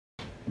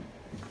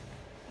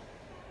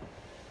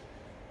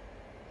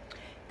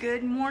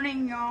Good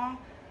morning, y'all.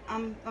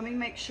 Let me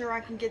make sure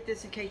I can get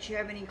this in case you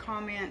have any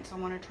comments. I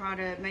want to try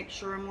to make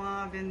sure I'm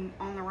live and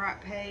on the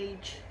right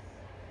page.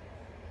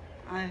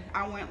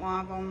 I went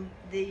live on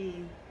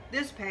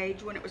this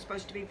page when it was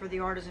supposed to be for the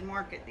artisan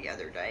market the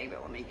other day,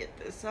 but let me get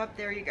this up.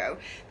 There you go.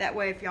 That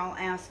way, if y'all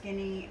ask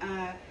any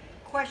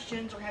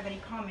questions or have any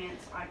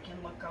comments, I can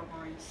look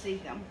over and see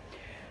them.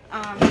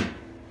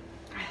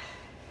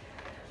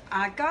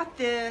 I got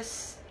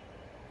this.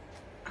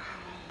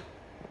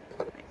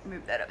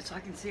 Move that up so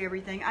I can see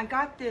everything. I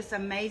got this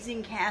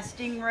amazing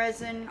casting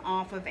resin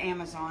off of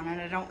Amazon,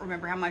 and I don't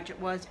remember how much it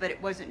was, but it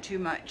wasn't too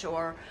much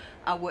or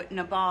I wouldn't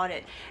have bought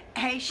it.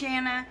 Hey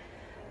Shanna,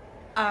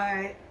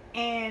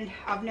 and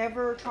I've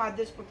never tried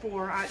this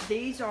before.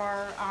 These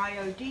are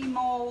IOD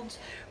molds,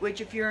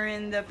 which if you're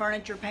in the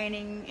furniture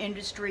painting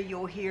industry,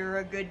 you'll hear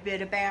a good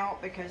bit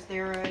about because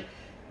they're a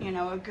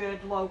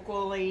good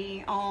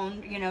locally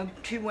owned,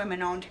 two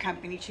women owned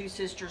company, two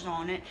sisters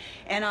on it.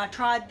 And I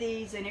tried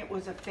these and it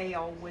was a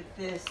fail with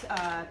this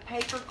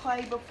paper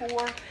clay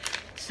before.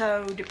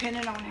 So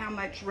depending on how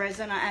much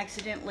resin I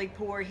accidentally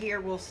pour here,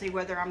 we'll see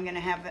whether I'm going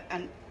to have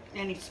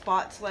any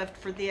spots left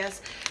for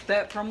this.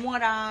 But from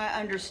what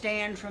I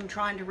understand from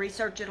trying to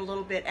research it a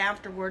little bit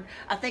afterward,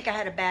 I think I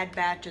had a bad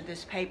batch of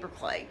this paper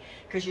clay,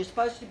 because you're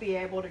supposed to be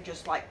able to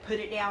just like put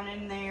it down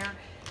in there,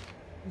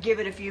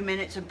 give it a few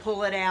minutes and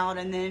pull it out,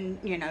 and then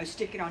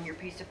stick it on your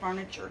piece of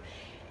furniture.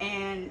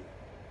 And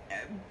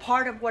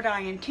part of what I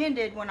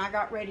intended when I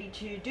got ready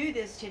to do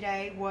this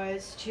today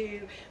was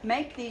to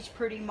make these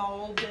pretty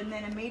molds and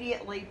then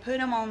immediately put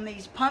them on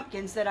these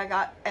pumpkins that I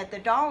got at the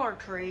Dollar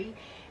Tree,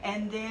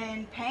 and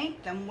then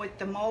paint them with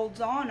the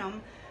molds on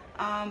them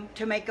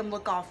to make them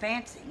look all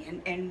fancy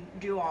and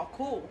do all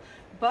cool.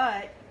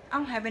 But I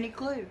don't have any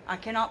glue. I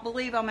cannot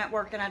believe I'm at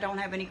work and I don't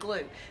have any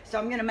glue. So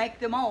I'm going to make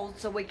the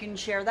molds so we can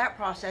share that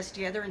process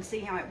together and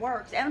see how it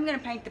works. And I'm going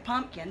to paint the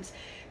pumpkins.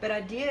 But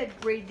I did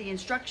read the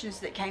instructions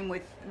that came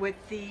with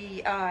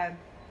the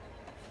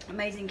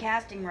amazing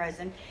casting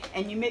resin.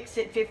 And you mix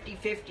it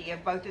 50-50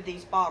 of both of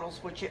these bottles,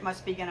 which it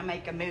must be going to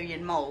make 1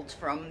 million molds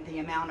from the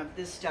amount of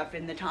this stuff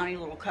in the tiny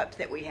little cups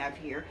that we have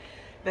here.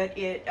 But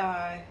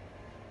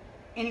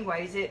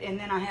anyways, and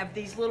then I have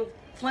these little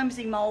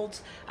flimsy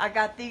molds. I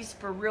got these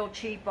for real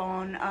cheap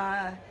on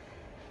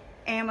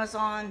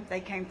Amazon. They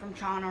came from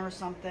China or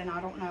something. I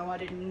don't know. I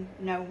didn't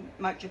know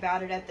much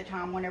about it at the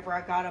time whenever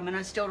I got them, and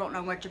I still don't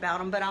know much about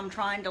them, but I'm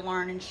trying to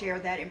learn and share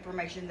that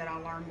information that I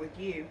learned with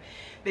you.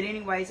 But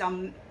anyways,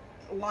 I'm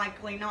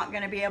likely not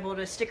going to be able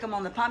to stick them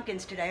on the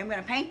pumpkins today. I'm going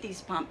to paint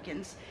these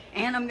pumpkins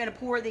and I'm going to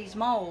pour these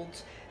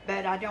molds,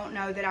 but I don't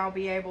know that I'll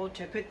be able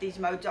to put these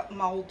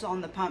molds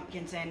on the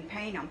pumpkins and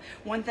paint them.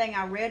 One thing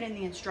I read in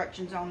the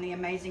instructions on the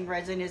amazing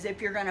resin is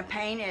if you're going to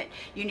paint it,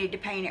 you need to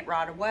paint it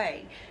right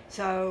away.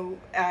 So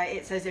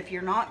it says if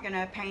you're not going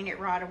to paint it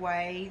right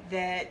away,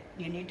 that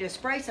you need to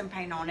spray some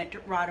paint on it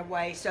right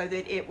away so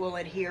that it will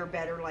adhere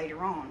better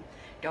later on.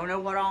 Don't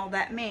know what all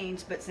that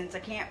means, but since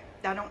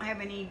I don't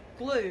have any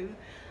glue,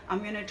 I'm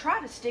going to try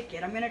to stick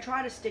it. I'm going to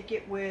try to stick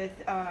it with,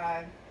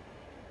 and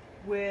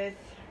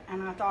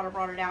I thought I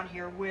brought it out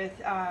here, with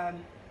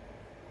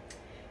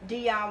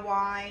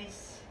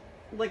DIY's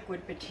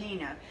liquid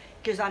patina,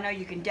 because I know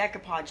you can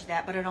decoupage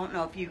that, but I don't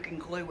know if you can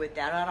glue with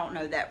that. I don't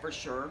know that for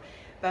sure,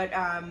 but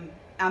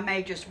I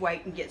may just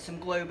wait and get some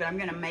glue, but I'm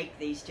going to make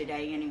these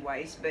today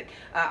anyways. But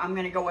I'm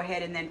going to go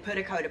ahead and then put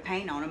a coat of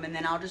paint on them, and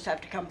then I'll just have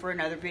to come for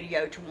another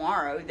video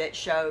tomorrow that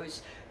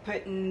shows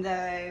putting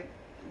the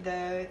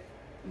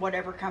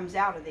whatever comes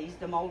out of these,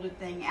 the molded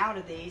thing out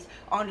of these,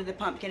 onto the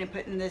pumpkin and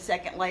putting the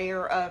second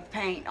layer of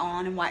paint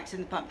on and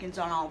waxing the pumpkins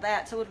on, all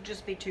that. So it'll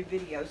just be 2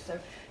 videos, so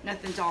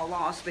nothing's all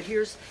lost. But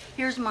here's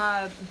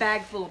my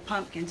bag full of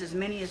pumpkins, as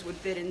many as would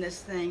fit in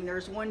this thing.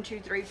 There's 1, 2,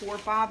 3, 4,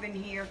 5 in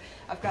here.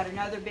 I've got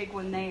another big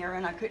one there,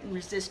 and I couldn't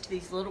resist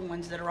these little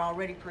ones that are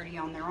already pretty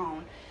on their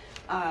own.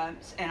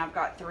 And I've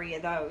got 3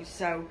 of those.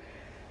 So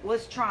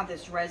let's try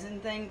this resin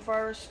thing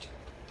first.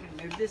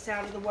 Move this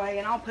out of the way,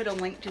 and I'll put a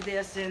link to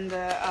this in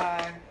the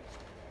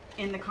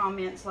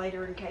comments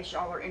later in case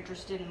y'all are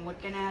interested in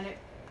looking at it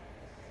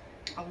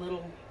a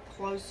little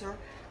closer.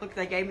 Look,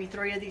 they gave me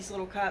 3 of these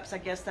little cups. I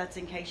guess that's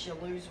in case you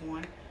lose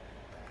one.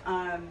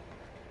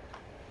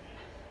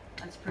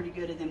 That's pretty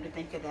good of them to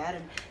think of that,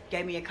 and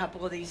gave me a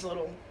couple of these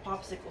little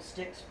popsicle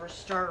sticks for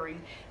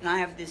stirring. And I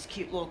have this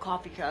cute little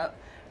coffee cup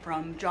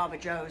from Java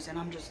Joe's, and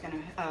I'm just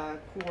going to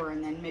pour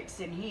and then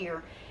mix in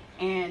here.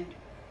 And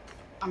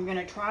I'm going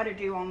to try to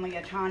do only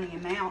a tiny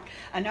amount.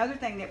 Another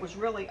thing that was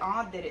really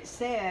odd that it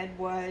said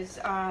was,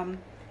 can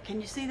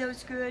you see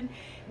those good?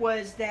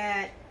 Was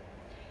that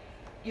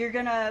you're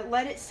going to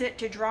let it sit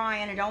to dry,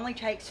 and it only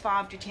takes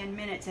 5 to 10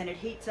 minutes, and it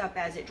heats up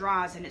as it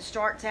dries, and it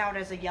starts out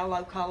as a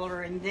yellow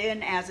color, and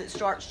then as it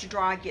starts to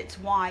dry, it gets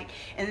white,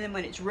 and then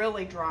when it's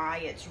really dry,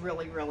 it's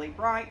really, really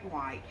bright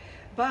white.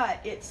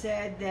 But it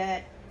said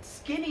that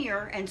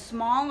skinnier and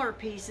smaller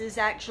pieces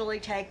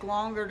actually take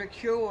longer to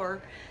cure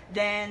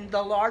than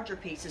the larger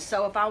pieces.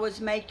 So if I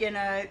was making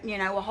a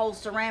whole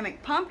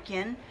ceramic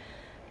pumpkin,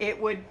 it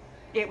would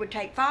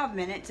take 5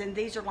 minutes, and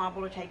these are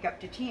liable to take up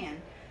to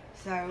 10.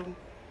 So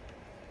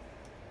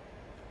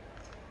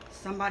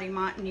somebody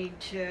might need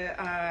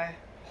to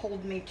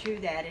hold me to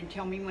that and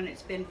tell me when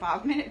it's been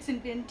 5 minutes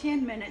and been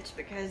 10 minutes,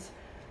 because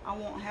I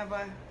won't have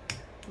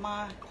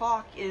my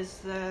clock is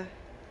the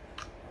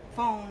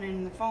phone,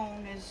 and the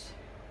phone is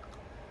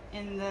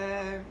in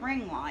the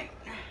ring light.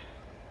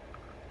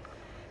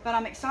 But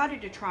I'm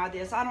excited to try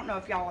this. I don't know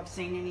if y'all have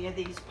seen any of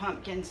these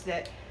pumpkins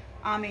that,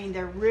 I mean,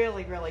 they're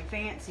really, really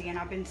fancy, and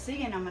I've been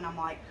seeing them, and I'm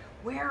like,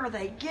 where are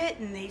they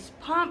getting these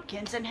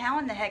pumpkins, and how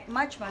in the heck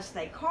much must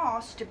they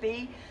cost to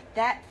be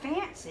that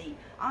fancy?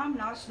 I'm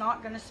just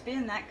not going to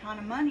spend that kind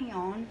of money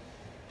on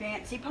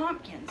fancy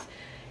pumpkins.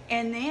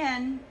 And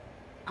then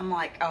I'm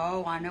like,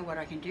 oh, I know what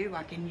I can do.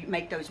 I can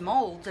make those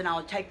molds, and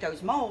I'll take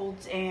those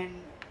molds and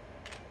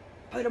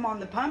put them on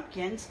the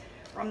pumpkins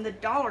from the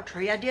Dollar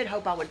Tree. I did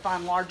hope I would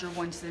find larger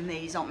ones than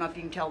these. I don't know if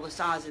you can tell the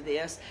size of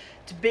this.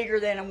 It's bigger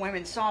than a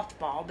women's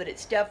softball, but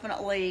it's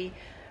definitely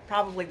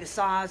probably the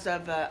size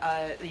of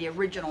the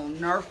original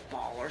Nerf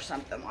ball or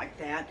something like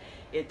that.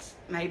 It's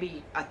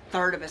maybe a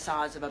third of the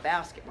size of a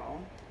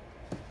basketball.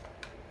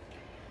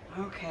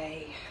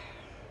 Okay,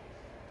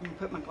 I'm gonna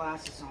put my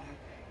glasses on.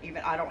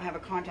 Even I don't have a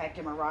contact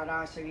in my right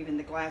eye, so even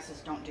the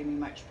glasses don't do me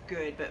much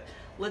good. But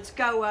let's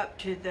go up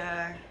to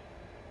the,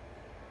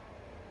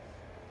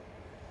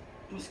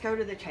 let's go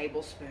to the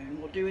tablespoon.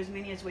 We'll do as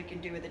many as we can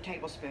do with the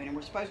tablespoon, and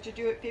we're supposed to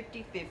do it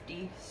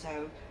 50-50.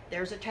 So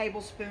there's a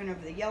tablespoon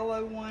of the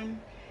yellow one,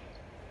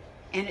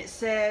 and it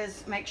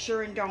says make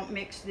sure and don't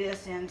mix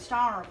this in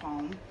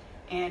styrofoam,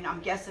 and I'm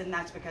guessing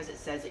that's because it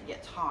says it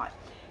gets hot.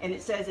 And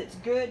it says it's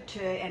good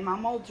to, and my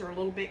molds are a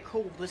little bit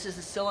cool. This is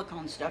the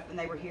silicone stuff, and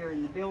they were here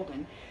in the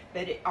building.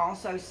 But it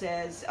also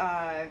says, you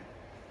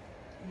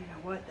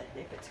know what, that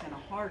if it's going to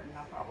harden,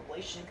 I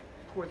probably should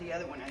pour the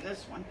other one in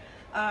this one.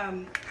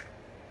 I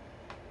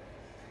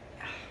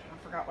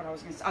forgot what I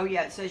was going to say. Oh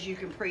yeah, it says you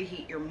can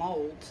preheat your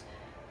molds,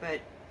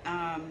 but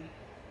I'm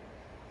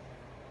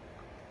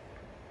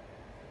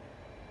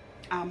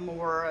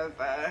more of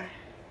a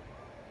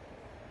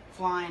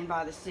flying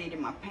by the seat of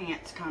my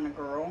pants kind of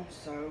girl,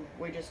 so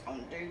we just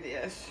gonna do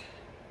this.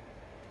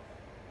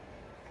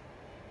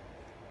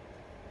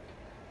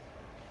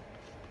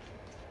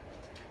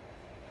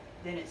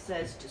 Then it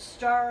says to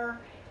stir,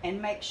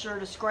 and make sure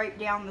to scrape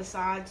down the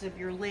sides of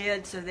your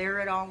lid. So there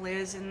it all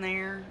is in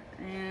there,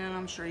 and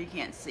I'm sure you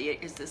can't see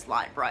it because this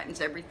light brightens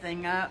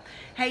everything up.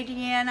 Hey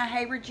Deanna,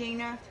 hey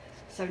Regina.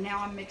 So now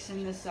I'm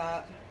mixing this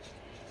up,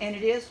 and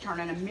it is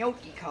turning a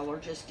milky color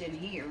just in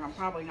here. I'm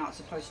probably not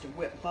supposed to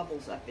whip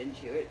bubbles up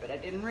into it, but I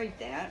didn't read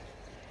that.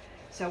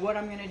 So what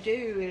I'm going to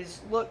do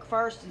is look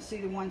first and see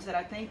the ones that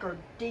I think are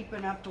deep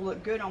enough to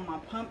look good on my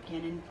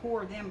pumpkin, and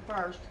pour them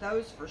first,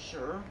 those for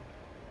sure.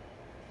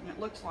 And it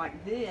looks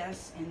like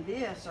this and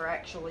this are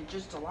actually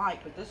just alike,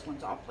 but this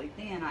one's awfully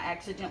thin. I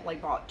accidentally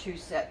bought 2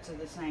 sets of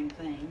the same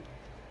thing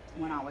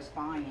when I was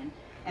buying.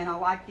 And I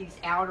like these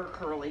outer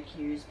curly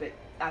cues, but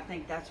I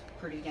think that's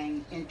pretty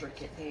dang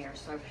intricate there.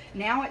 So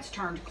now it's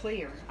turned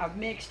clear. I've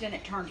mixed and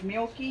it turned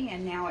milky,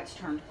 and now it's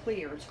turned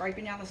clear. It's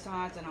scraping down the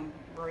sides, and I'm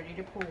ready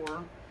to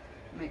pour.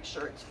 Make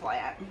sure it's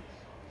flat.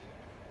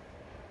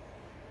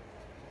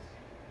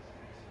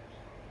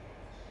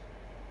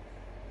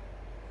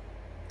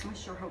 I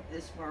sure hope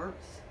this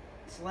works.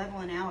 It's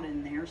leveling out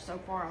in there. So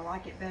far I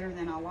like it better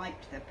than I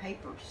liked the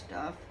paper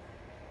stuff.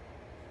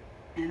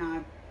 And I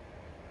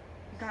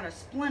got a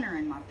splinter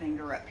in my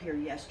finger up here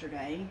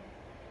yesterday.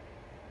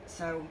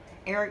 So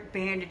Eric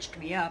bandaged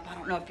me up. I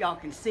don't know if y'all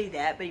can see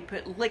that, but he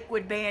put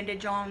liquid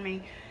bandage on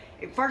me.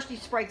 At first he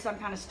sprayed some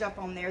kind of stuff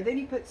on there. Then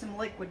he put some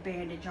liquid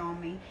bandage on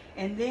me.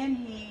 And then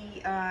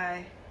he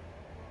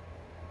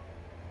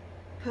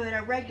put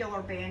a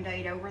regular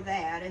Band-Aid over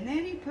that, and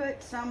then he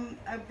put some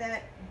of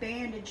that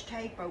bandage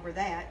tape over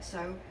that.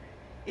 So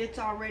it's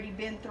already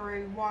been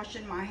through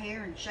washing my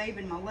hair and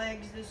shaving my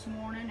legs this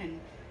morning and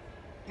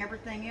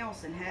everything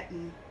else, and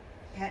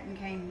hadn't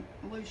came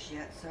loose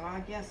yet. So I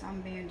guess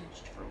I'm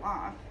bandaged for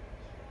life.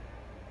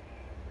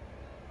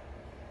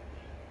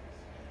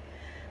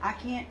 I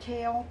can't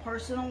tell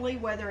personally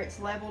whether it's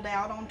leveled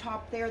out on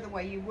top there the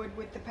way you would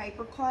with the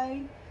paper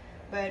clay,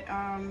 but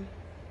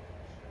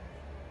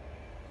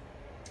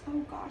oh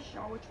gosh,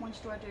 y'all, which ones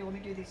do I do? Let me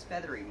do these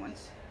feathery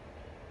ones.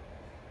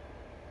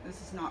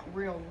 This is not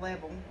real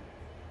level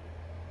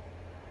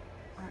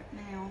right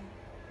now.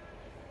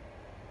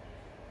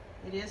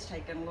 It is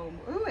taking a little,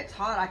 ooh, it's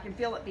hot. I can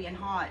feel it being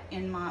hot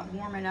in my,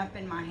 warming up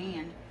in my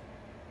hand.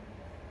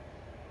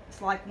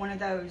 It's like one of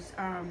those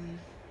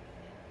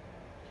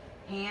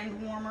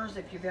hand warmers,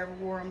 if you've ever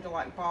wore them to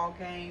like ball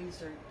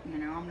games, or, you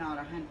know, I'm not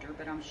a hunter,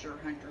 but I'm sure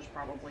hunters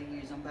probably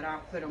use them, but I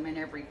put them in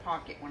every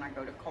pocket when I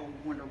go to cold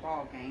winter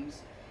ball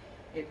games.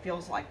 It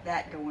feels like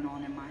that going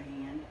on in my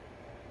hand.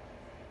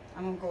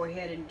 I'm going to go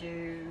ahead and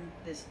do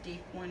this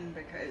deep one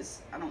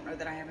because I don't know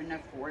that I have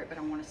enough for it, but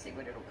I want to see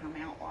what it'll come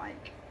out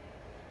like.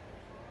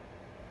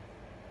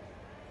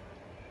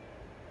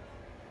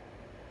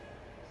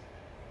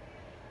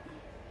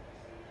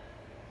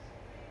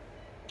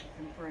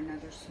 And for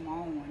another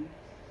small one.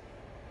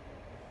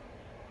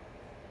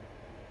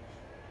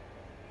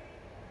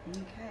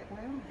 Okay,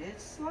 well,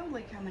 it's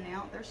slowly coming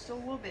out. There's still a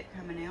little bit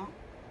coming out.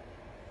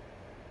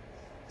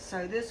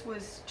 So this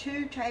was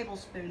 2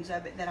 tablespoons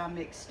of it that I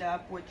mixed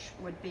up, which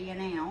would be 1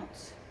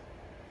 ounce.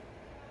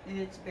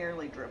 It's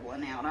barely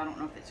dribbling out. I don't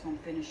know if it's going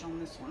to finish on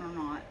this one or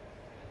not.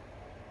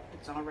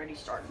 It's already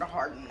starting to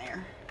harden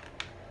there.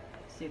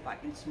 See if I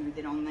can smooth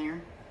it on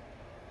there.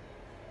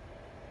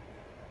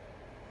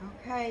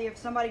 Okay, if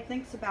somebody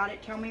thinks about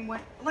it, tell me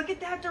when. Look at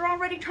that, they're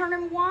already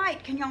turning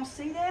white. Can y'all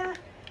see that?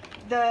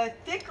 The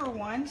thicker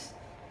ones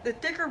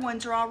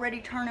are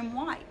already turning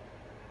white.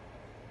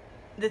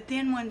 The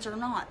thin ones are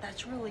not.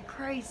 That's really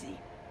crazy.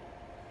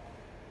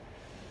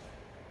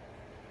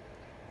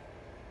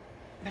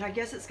 But I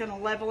guess it's going to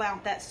level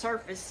out that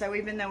surface, so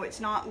even though it's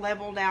not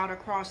leveled out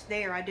across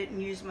there, I didn't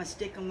use my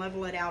stick and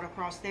level it out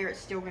across there, it's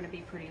still going to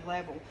be pretty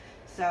level.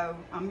 So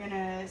I'm going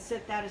to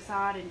set that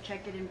aside and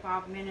check it in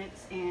 5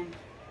 minutes and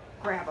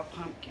grab a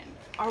pumpkin.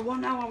 Or, well,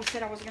 no, I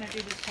said I was going to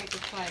do this paper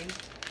clay.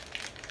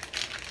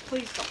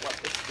 Please don't let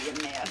this be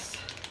a mess.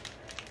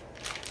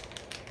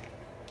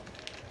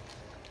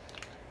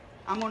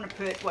 I'm going to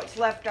put what's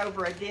left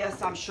over of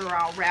this. I'm sure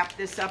I'll wrap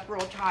this up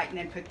real tight and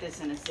then put this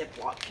in a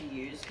Ziploc to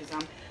use, because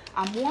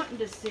I'm wanting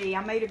to see.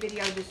 I made a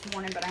video this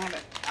morning, but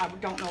I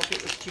don't know if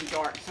it was too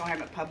dark, so I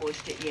haven't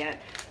published it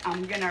yet.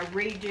 I'm going to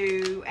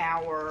redo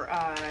our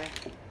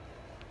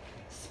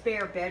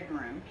spare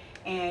bedroom,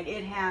 and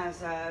it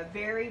has a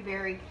very,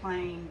 very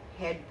plain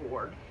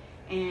headboard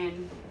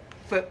and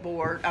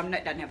footboard.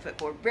 It doesn't have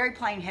footboard. Very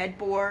plain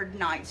headboard,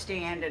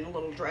 nightstand, and a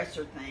little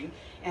dresser thing.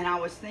 And I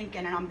was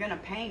thinking, and I'm going to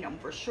paint them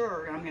for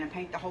sure. I'm going to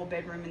paint the whole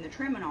bedroom and the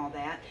trim and all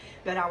that.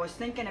 But I was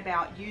thinking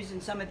about using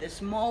some of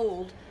this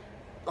mold,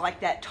 like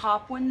that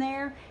top one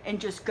there, and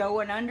just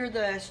going under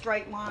the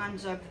straight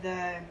lines of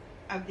the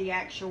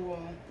actual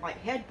like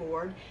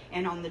headboard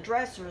and on the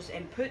dressers,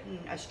 and putting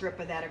a strip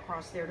of that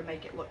across there to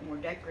make it look more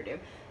decorative.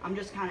 I'm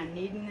just kind of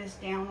kneading this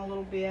down a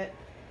little bit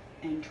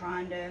and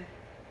trying to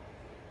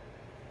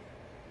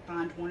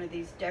find one of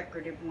these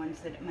decorative ones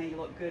that may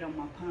look good on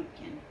my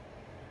pumpkin.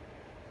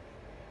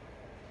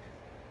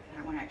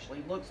 That one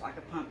actually looks like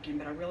a pumpkin,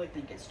 but I really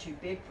think it's too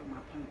big for my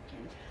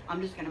pumpkin. I'm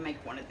just going to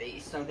make one of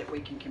these so that we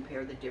can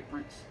compare the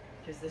difference,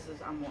 because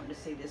I'm wanting to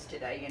see this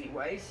today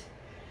anyways.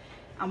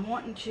 I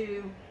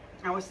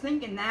was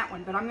thinking that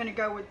one, but I'm going to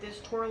go with this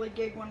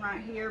twirly-gig one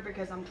right here,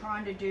 because I'm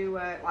trying to do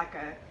like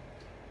a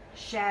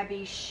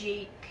shabby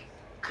chic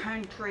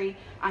country.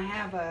 I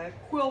have a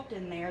quilt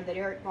in there that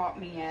Eric bought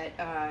me at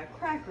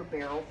Cracker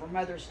Barrel for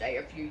Mother's Day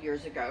a few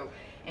years ago,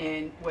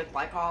 and with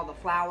like all the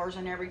flowers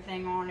and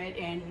everything on it,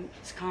 and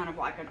it's kind of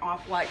like an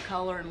off-white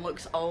color and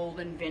looks old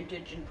and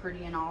vintage and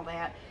pretty and all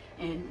that.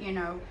 And you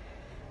know,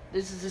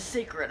 this is a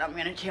secret I'm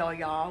going to tell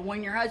y'all.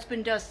 When your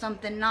husband does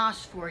something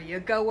nice for you,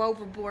 go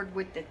overboard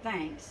with the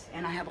thanks.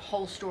 And I have a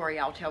whole story.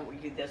 I'll tell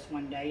you this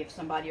one day if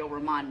somebody will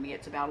remind me.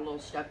 It's about a little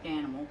stuffed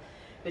animal.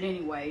 But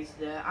anyways,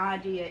 the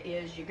idea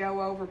is you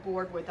go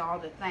overboard with all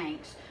the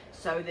thanks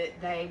so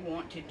that they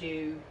want to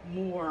do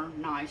more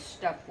nice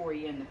stuff for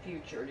you in the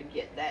future to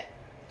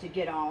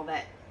get all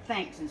that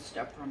thanks and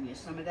stuff from you.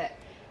 Some of that,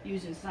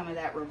 using some of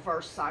that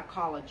reverse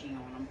psychology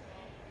on them.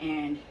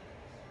 And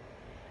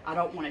I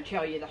don't want to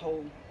tell you the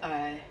whole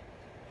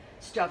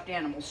stuffed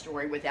animal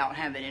story without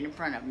having it in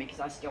front of me, because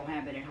I still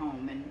have it at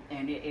home,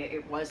 and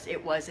it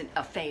wasn't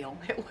a fail.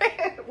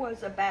 It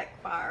was a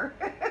backfire.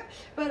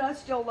 But I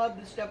still love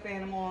the stuffed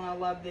animal, and I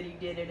love that he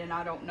did it, and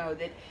I don't know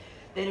that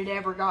it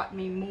ever got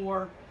me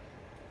more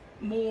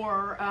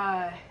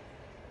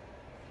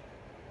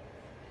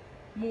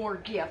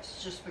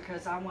gifts just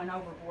because I went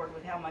overboard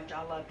with how much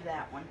I loved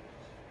that one.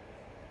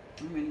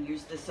 I'm going to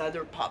use this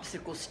other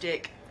popsicle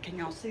stick. Can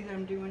y'all see that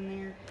I'm doing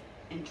there?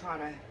 And try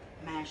to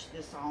mash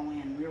this all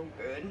in real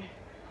good.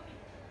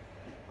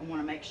 I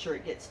want to make sure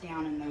it gets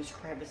down in those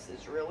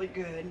crevices really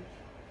good.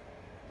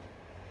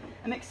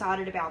 I'm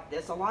excited about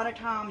this. A lot of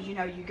times, you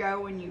know, you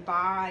go and you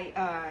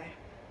buy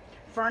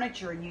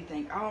furniture and you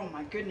think, oh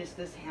my goodness,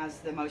 this has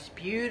the most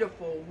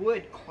beautiful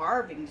wood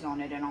carvings on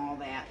it and all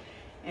that.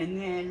 And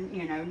then,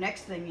 you know,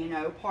 next thing you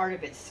know, part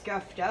of it's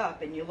scuffed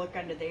up, and you look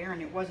under there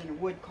and it wasn't a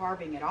wood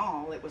carving at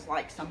all. It was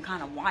like some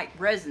kind of white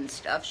resin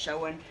stuff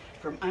showing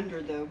from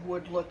under the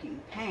wood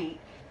looking paint.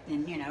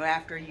 And you know,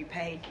 after you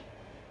paid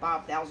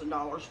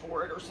 $5,000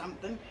 for it or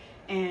something,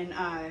 and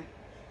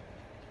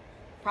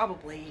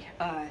probably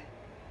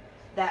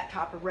that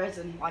type of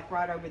resin, like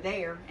right over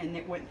there, and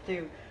it went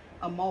through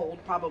a mold,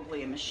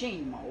 probably a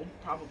machine mold,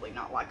 probably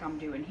not like I'm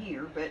doing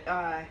here, but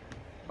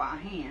by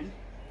hand.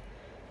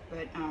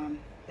 But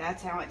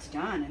that's how it's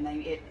done, and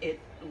it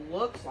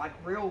looks like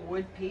real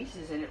wood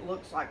pieces, and it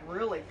looks like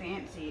really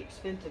fancy,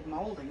 expensive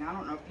molding. I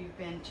don't know if you've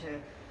been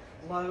to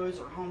Lowe's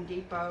or Home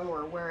Depot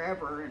or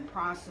wherever and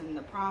pricing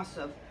the price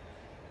of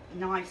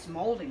nice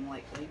molding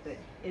lately, but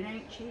it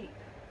ain't cheap.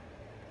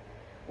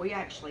 We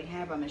actually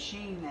have a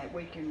machine that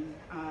we can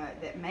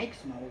that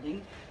makes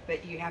molding,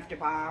 but you have to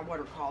buy what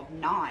are called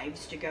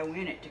knives to go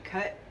in it to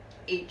cut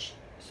each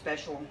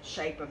special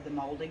shape of the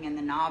molding, and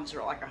the knives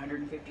are like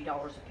 $150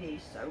 a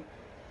piece, so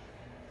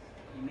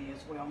you may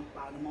as well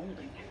buy the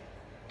molding.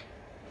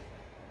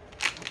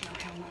 don't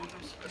know how long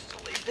I'm supposed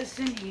to leave this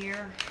in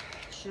here.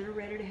 Should have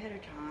read it ahead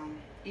of time.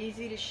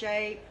 Easy to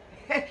shape.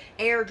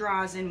 Air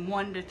dries in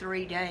 1 to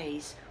 3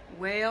 days.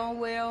 Well,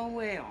 well,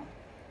 well.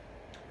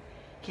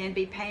 Can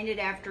be painted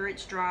after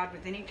it's dried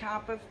with any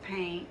type of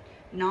paint.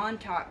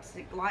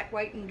 Non-toxic,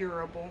 lightweight and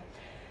durable.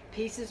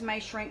 Pieces may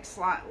shrink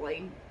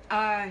slightly.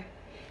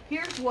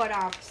 Here's what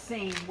I've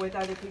seen with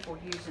other people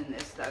using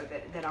this though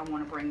that I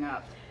want to bring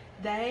up.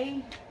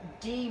 They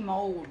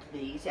demold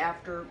these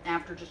after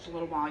just a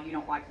little while. You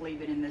don't like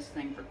leave it in this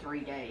thing for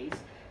 3 days.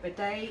 But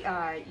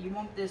you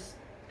want this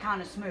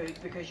kind of smooth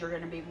because you're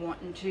going to be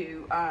wanting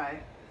to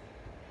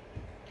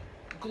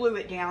glue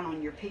it down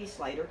on your piece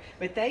later.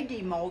 But they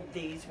demold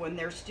these when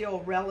they're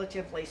still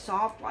relatively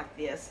soft like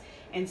this,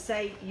 and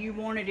say you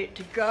wanted it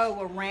to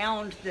go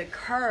around the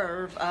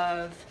curve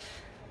of,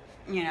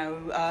 you know,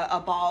 a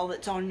ball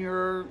that's on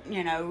your,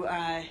 you know,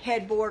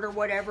 headboard or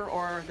whatever,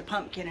 or the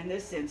pumpkin in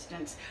this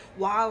instance.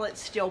 While it's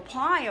still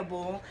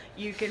pliable,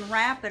 you can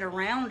wrap it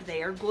around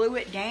there, glue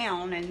it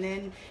down, and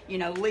then, you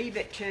know,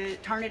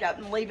 turn it up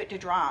and leave it to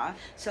dry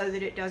so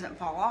that it doesn't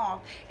fall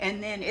off.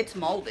 And then it's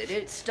molded,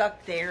 it's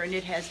stuck there, and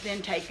it has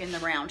then taken the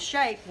round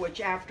shape, which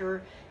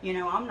after, you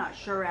know, I'm not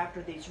sure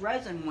after these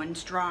resin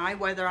ones dry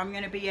whether I'm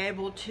going to be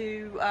able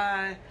to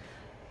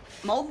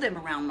mold them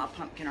around my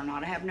pumpkin or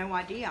not. I have no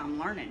idea. I'm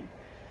learning.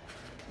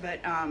 But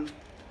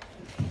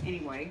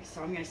anyway,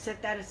 so I'm going to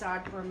set that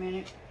aside for a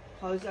minute,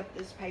 close up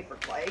this paper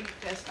clay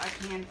best I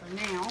can for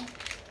now,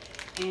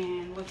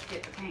 and let's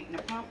get to painting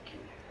a pumpkin.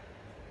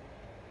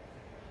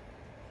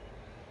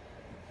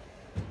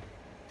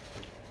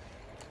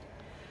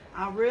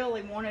 I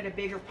really wanted a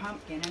bigger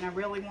pumpkin, and I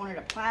really wanted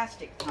a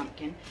plastic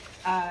pumpkin.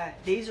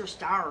 These are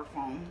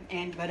styrofoam,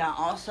 but I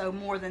also,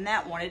 more than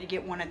that, wanted to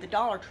get one at the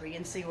Dollar Tree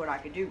and see what I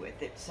could do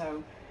with it.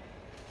 So,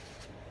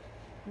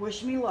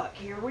 wish me luck.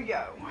 Here we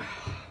go.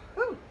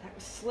 Whew, that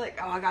was slick.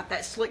 Oh, I got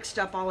that slick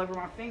stuff all over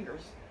my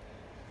fingers.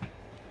 Put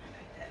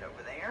that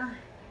over there.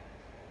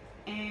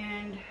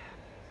 And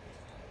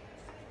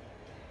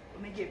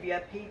let me give you a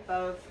peep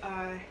of,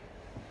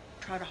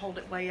 try to hold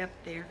it way up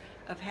there,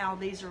 of how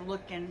these are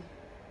looking.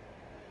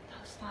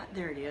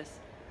 There it is.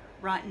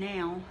 Right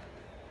now,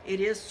 it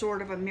is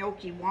sort of a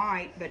milky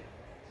white, but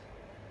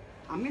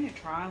I'm gonna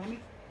try.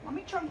 Let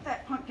me chunk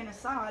that pumpkin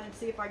aside and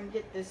see if I can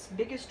get this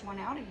biggest one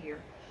out of here.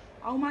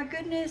 Oh my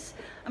goodness!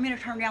 I'm gonna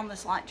turn down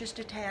this light just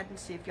a tad and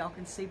see if y'all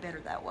can see better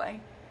that way.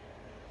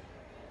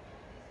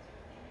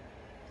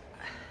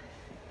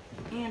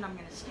 And I'm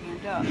gonna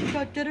stand up.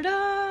 Da, da, da,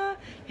 da.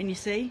 Can you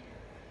see?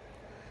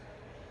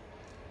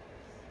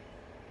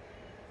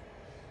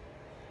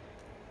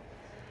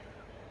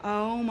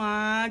 Oh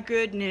my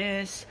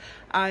goodness.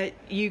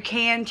 You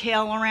can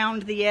tell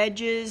around the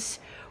edges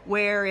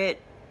where it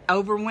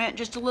overwent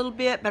just a little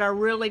bit, but I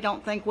really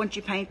don't think once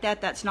you paint that,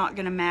 that's not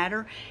going to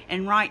matter.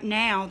 And right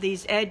now,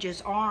 these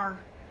edges are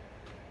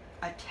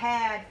a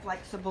tad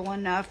flexible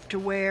enough to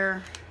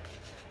where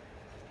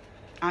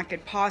I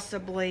could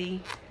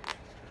possibly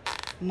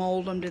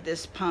mold them to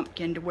this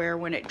pumpkin to where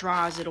when it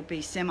dries, it'll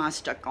be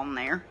semi-stuck on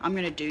there. I'm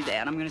going to do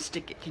that. I'm going to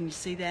stick it. Can you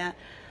see that?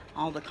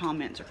 All the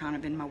comments are kind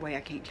of in my way.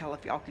 I can't tell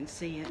if y'all can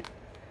see it.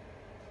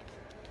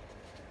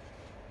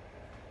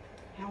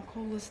 How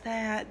cool is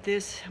that?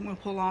 I'm going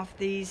to pull off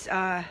these.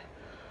 Oh,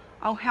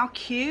 how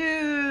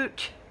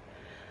cute.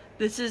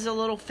 This is a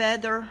little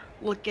feather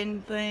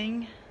looking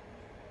thing.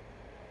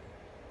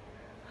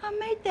 I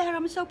made that.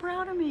 I'm so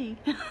proud of me.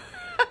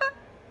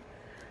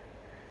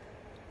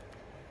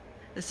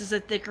 This is a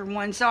thicker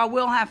one, so I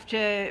will have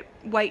to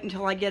wait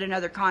until I get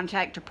another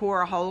contact to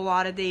pour a whole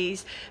lot of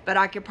these, but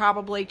I could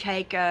probably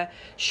take a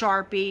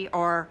Sharpie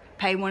or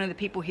pay one of the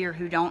people here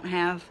who don't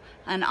have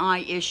an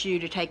eye issue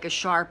to take a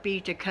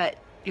Sharpie to cut,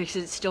 because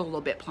it's still a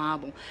little bit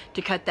pliable,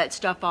 to cut that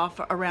stuff off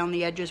around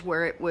the edges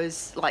where it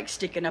was like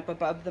sticking up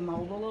above the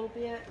mold a little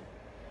bit.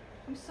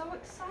 I'm so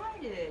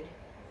excited.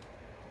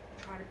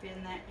 Try to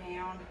bend that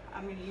down.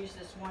 I'm going to use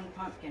this one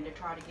pumpkin to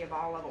try to give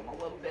all of them a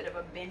little bit of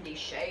a bendy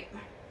shape.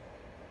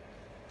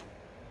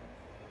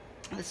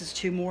 This is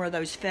 2 more of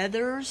those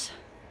feathers.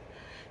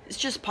 It's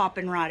just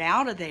popping right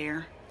out of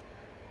there.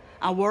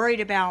 I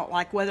worried about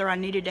like whether I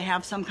needed to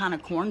have some kind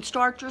of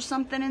cornstarch or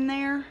something in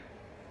there.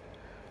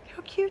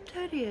 How cute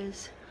that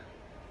is.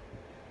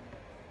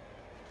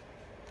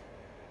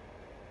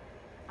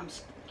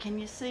 Can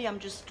you see? I'm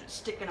just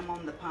sticking them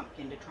on the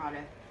pumpkin to try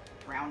to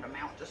round them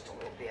out just a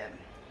little bit.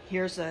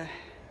 Here's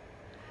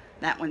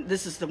that one.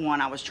 This is the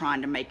one I was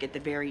trying to make at the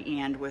very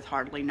end with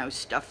hardly no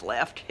stuff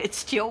left. It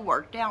still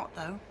worked out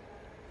though.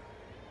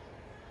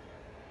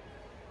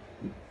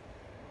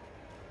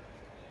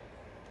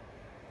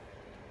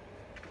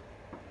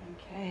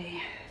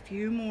 Okay, a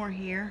few more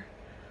here.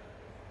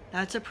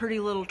 That's a pretty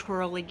little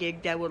twirly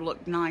gig that would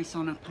look nice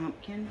on a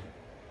pumpkin.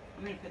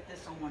 I'm going to put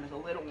this on one of the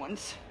little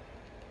ones.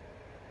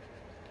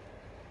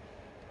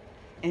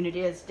 And it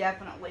is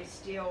definitely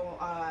still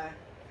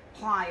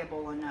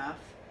pliable enough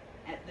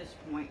at this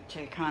point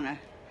to kind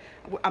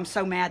of... I'm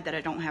so mad that I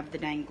don't have the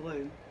dang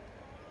glue.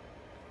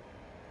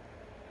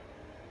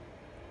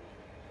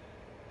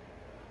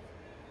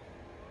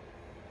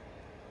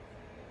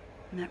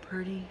 Isn't that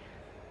pretty?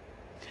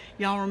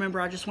 Y'all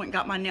remember I just went and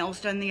got my nails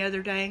done the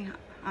other day?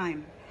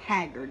 I'm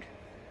haggard.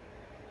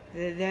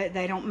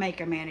 They don't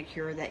make a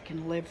manicure that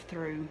can live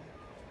through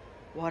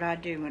what I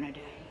do in a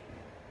day.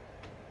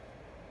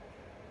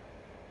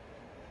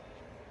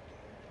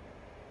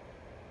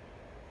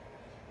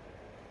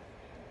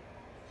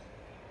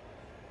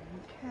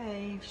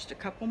 Okay, just a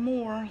couple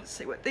more. Let's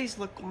see what these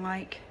look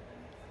like.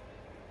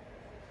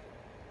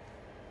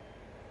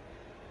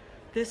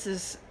 This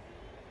is,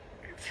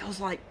 it feels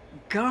like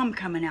gum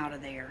coming out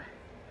of there.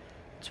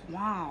 It's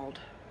wild.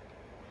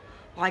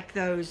 Like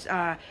those,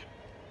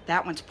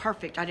 that one's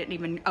perfect. I didn't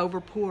even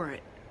over pour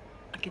it.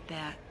 Look at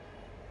that.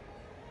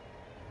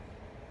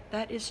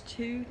 That is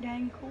too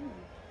dang cool.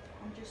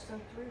 I'm just so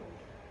thrilled.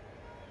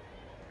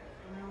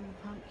 Around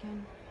the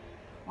pumpkin.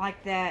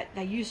 Like that,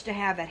 they used to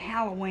have at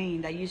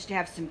Halloween, they used to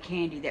have some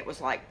candy that was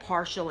like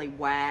partially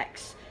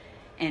wax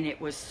and it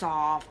was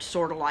soft,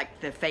 sort of like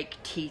the fake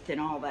teeth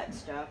and all that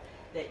stuff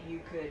that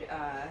you could,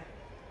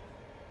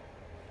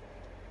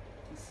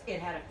 it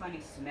had a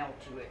funny smell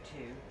to it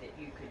too, that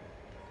you could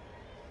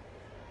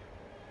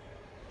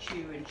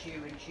chew and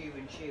chew and chew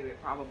and chew.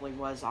 It probably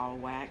was all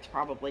wax,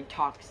 probably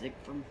toxic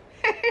from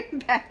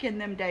back in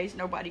them days.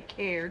 Nobody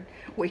cared.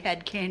 We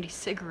had candy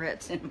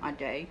cigarettes in my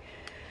day.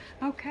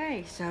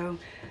 Okay, so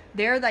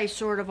there they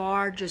sort of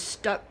are, just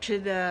stuck to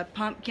the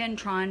pumpkin,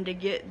 trying to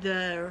get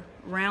the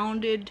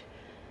rounded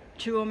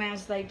to them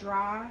as they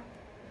dry.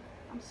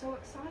 I'm so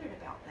excited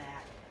about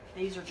that.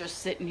 These are just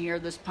sitting here.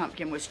 This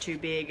pumpkin was too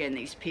big and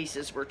these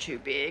pieces were too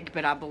big,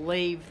 but I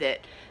believe that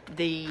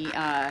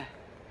the,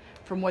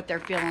 from what they're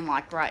feeling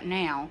like right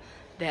now,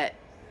 that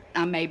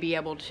I may be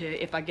able to,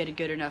 if I get a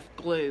good enough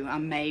glue, I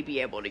may be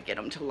able to get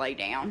them to lay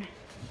down.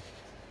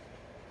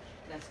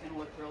 That's going to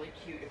look really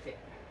cute if it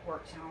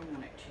works how I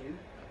want it to.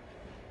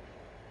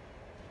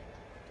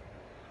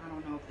 I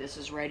don't know if this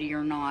is ready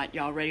or not.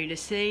 Y'all ready to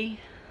see?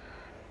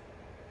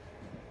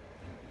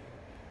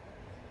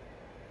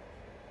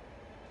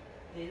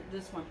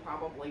 This one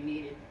probably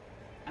needed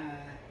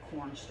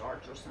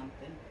cornstarch or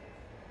something.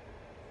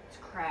 It's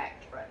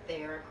cracked right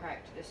there. I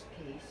cracked this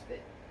piece, but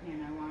you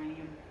know, I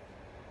am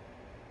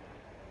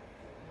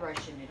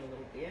brushing it a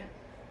little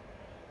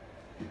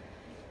bit.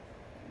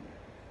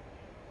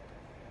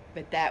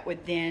 But that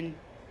would then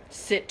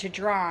sit to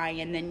dry,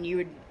 and then you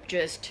would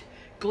just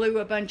glue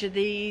a bunch of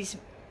these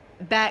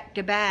back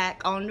to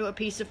back onto a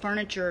piece of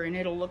furniture and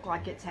it'll look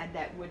like it's had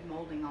that wood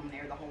molding on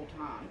there the whole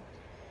time.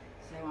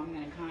 So I'm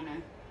going to kind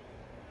of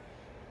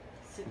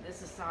sit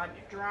this aside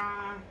to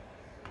dry.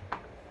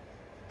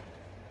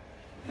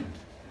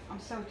 I'm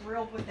so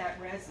thrilled with that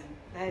resin.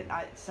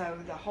 So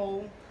the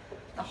whole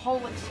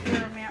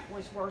experiment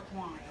was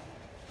worthwhile.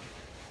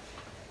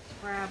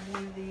 Let's grab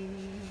one of these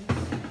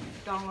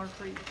Dollar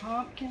Tree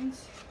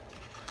pumpkins.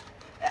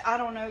 I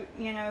don't know,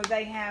 you know,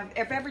 they have,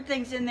 if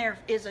everything's in there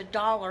is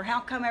 $1, how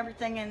come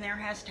everything in there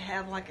has to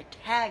have like a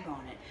tag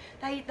on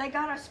it? They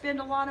gotta spend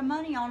a lot of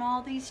money on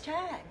all these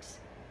tags.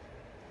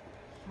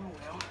 Oh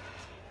well.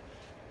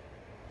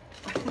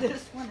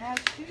 This one has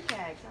 2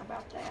 tags, how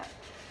about that?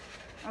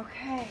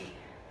 Okay.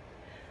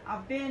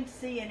 I've been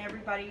seeing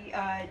everybody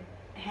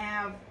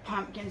have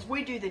pumpkins.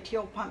 We do the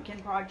Teal Pumpkin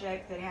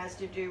Project that has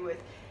to do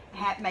with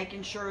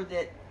making sure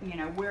that, you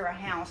know, we're a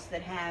house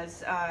that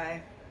has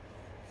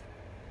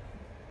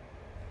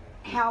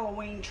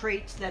Halloween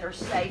treats that are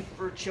safe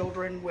for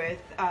children with,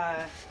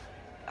 I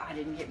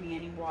didn't get me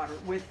any water,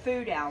 with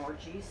food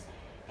allergies.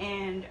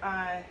 And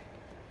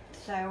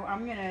so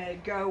I'm gonna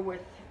go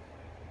with,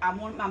 I'm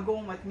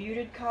going with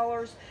muted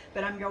colors,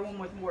 but I'm going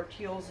with more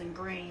teals and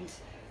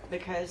greens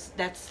because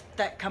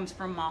that comes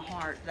from my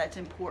heart. That's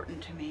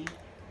important to me.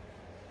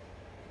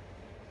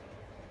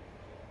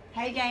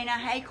 Hey Dana,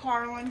 hey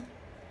Carlin.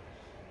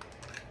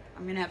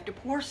 I'm gonna have to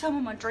pour some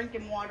of my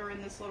drinking water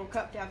in this little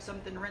cup to have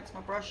something to rinse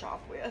my brush off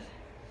with.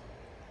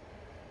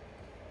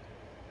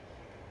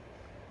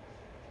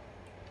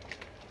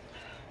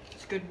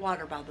 It's good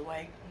water, by the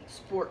way. It's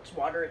sports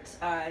water. It's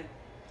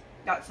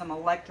got some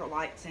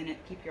electrolytes in it.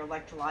 Keep your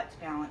electrolytes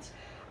balanced.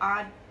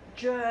 I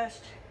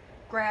just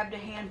grabbed a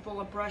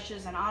handful of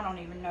brushes and I don't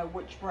even know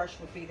which brush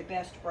would be the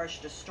best brush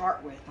to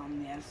start with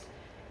on this.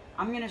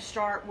 I'm gonna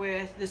start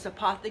with this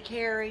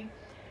Apothecary.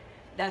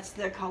 That's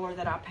the color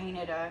that I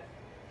painted a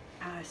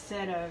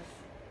set of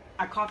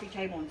a coffee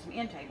table and some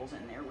end tables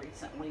in there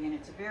recently, and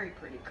it's a very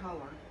pretty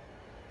color.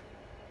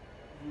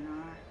 And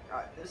I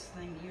got this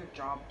thing here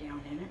jobbed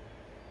down in it.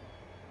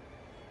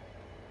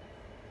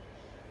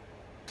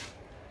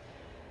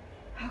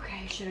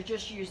 Okay, should have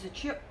just used the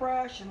chip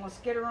brush, and let's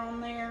get her on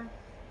there.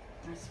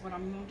 That's what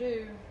I'm gonna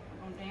do.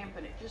 I'm gonna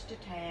dampen it just a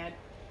tad.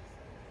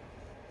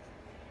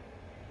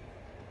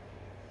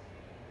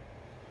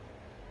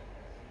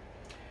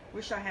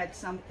 Wish I had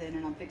something,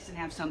 and I'm fixing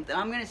to have something.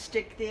 I'm going to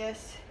stick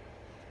this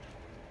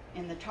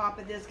in the top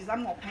of this because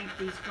I'm going to paint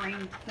these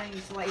green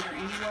things later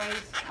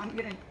anyways. I'm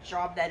going to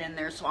job that in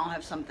there so I'll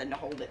have something to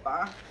hold it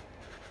by.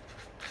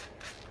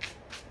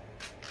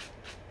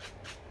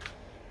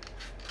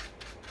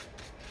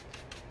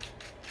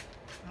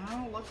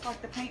 looks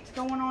like the paint's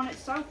going on it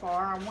so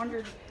far. I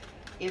wondered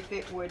if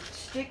it would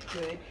stick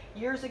good.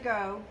 Years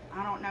ago,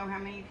 I don't know how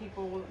many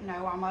people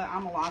know, I'm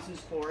a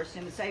licensed florist.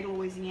 In the state of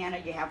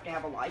Louisiana, you have to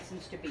have a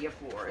license to be a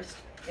florist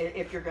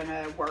if you're going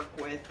to work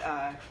with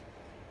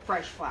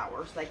fresh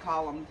flowers. They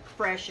call them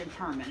fresh and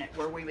permanent,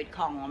 where we would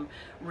call them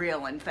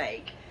real and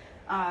fake.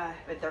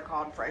 But they're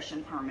called fresh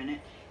and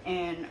permanent.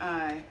 And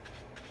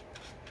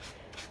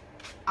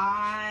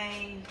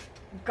I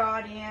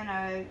got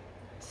in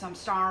some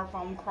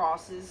styrofoam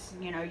crosses.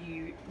 You know,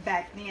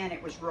 back then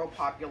it was real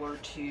popular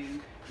to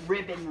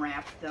ribbon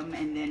wrap them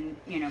and then,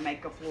 you know,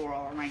 make a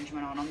floral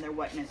arrangement on them. There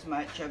wasn't as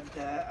much of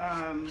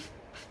the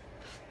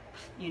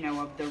you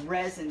know, of the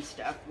resin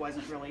stuff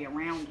wasn't really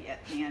around yet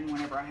then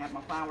whenever I had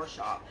my flower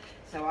shop.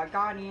 So I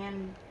got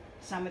in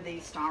some of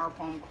these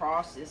styrofoam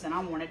crosses and I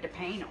wanted to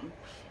paint them.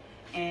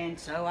 And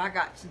so I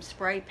got some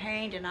spray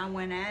paint and I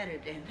went at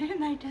it, and then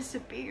they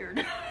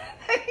disappeared.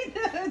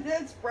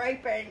 That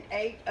spray paint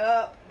ate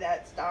up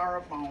that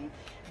styrofoam.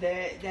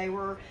 They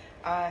were,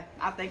 I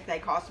think they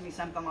cost me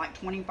something like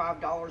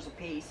 $25 a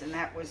piece, and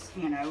that was,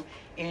 you know,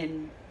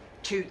 in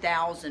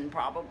 2000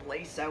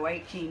 probably, so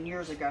 18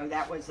 years ago.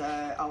 That was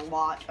a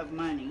lot of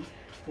money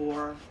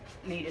for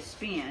me to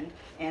spend,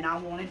 and I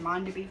wanted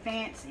mine to be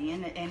fancy,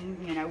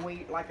 and you know,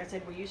 like I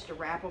said, we used to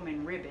wrap them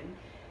in ribbon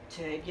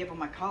to give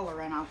them a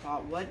color, and I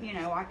thought, what, you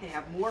know, I could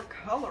have more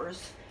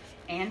colors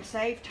and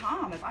save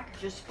time if I could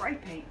just spray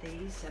paint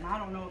these. And I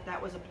don't know if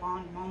that was a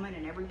blonde moment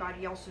and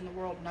everybody else in the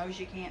world knows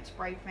you can't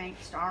spray paint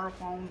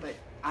styrofoam, but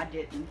I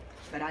didn't,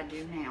 but I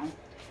do now.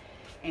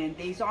 And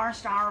these are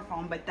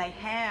styrofoam, but they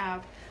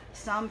have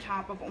some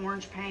type of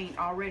orange paint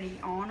already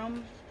on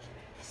them,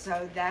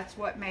 so that's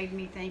what made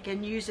me think.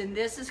 And using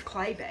this is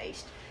clay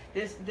based.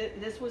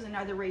 This was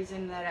another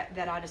reason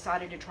that I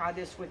decided to try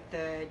this with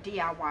the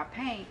DIY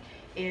paint.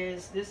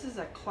 Is this is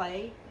a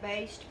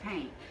clay-based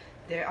paint.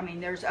 I mean,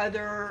 there's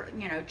other,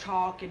 you know,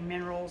 chalk and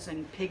minerals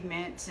and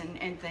pigments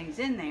and things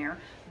in there,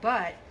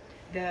 but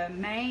the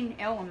main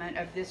element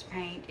of this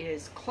paint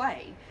is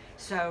clay.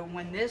 So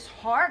when this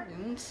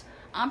hardens,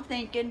 I'm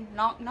thinking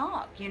knock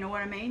knock, you know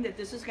what I mean? That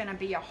this is going to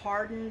be a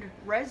hardened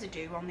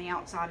residue on the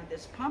outside of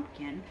this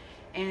pumpkin,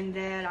 and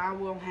that I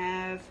will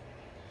have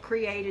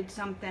created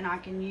something I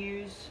can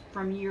use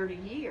from year to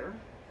year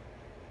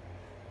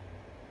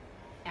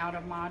out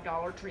of my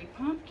Dollar Tree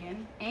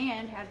pumpkin,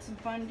 and had some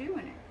fun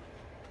doing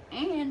it,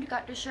 and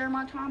got to share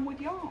my time with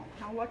y'all.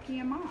 How lucky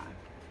am I?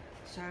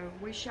 So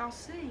we shall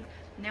see.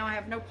 Now I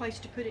have no place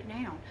to put it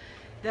down.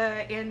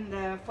 In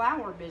the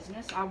flower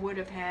business, I would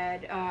have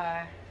had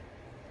a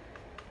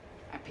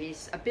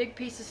big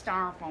piece of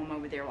styrofoam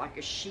over there, like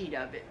a sheet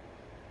of it,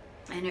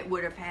 and it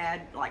would have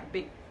had like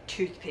big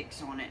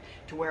toothpicks on it,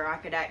 to where I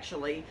could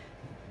actually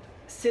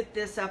sit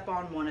this up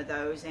on one of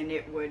those and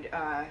it would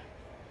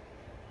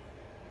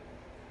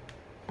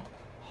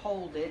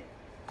hold it.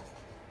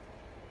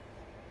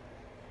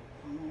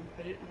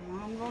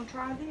 I'm gonna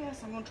try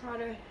this. I'm gonna try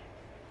to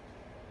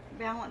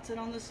balance it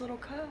on this little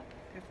cup.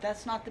 If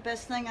that's not the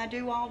best thing I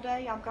do all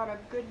day, I've got a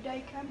good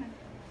day coming.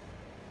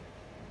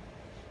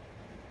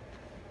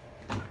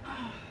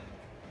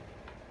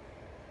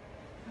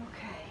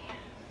 Okay.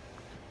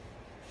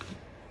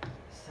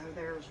 So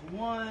there's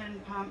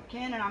one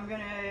pumpkin, and I'm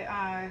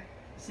gonna,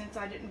 since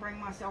I didn't bring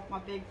myself my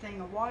big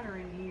thing of water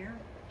in here,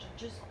 which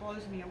just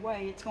blows me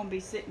away, it's gonna be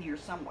sitting here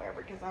somewhere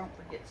because I don't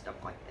forget stuff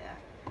like that.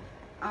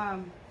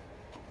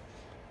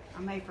 I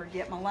may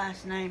forget my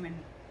last name and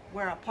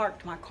where I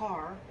parked my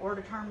car, or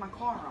to turn my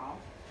car off.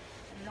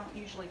 I don't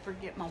usually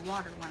forget my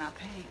water when I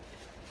paint.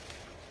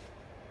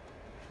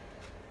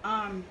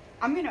 I'm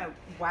gonna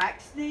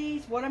wax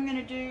these. What I'm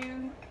gonna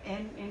do,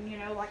 and you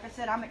know, like I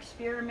said, I'm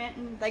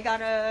experimenting. They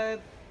got a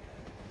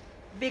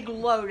big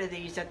load of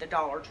these at the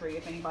Dollar Tree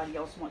if anybody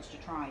else wants to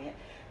try it.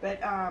 But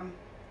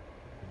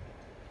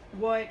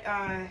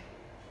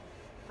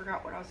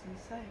forgot what I was gonna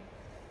say.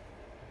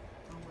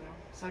 Oh well.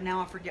 So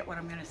now I forget what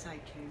I'm gonna say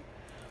too.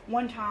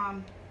 One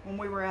time when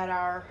we were at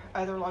our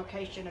other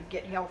location of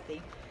Get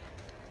Healthy,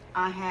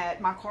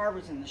 my car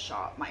was in the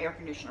shop. My air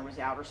conditioner was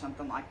out or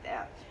something like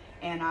that.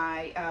 And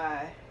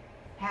I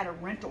had a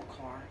rental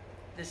car.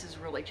 This is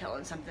really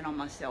telling something on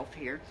myself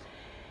here.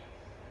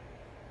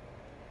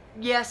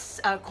 Yes,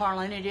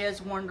 Carlin, it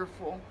is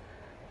wonderful.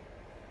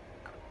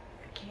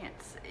 I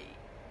can't see.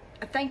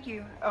 Thank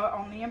you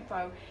on the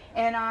info.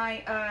 And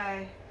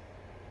I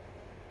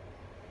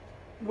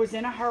was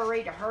in a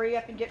hurry to hurry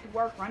up and get to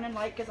work, running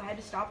late because I had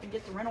to stop and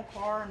get the rental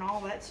car and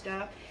all that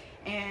stuff.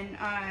 And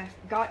I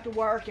got to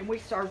work, and we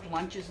served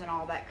lunches and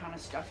all that kind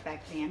of stuff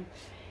back then.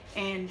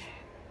 And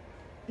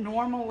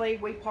normally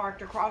we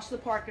parked across the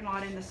parking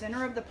lot in the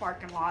center of the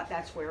parking lot.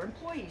 That's where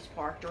employees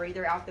parked, or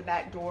either out the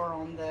back door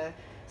on the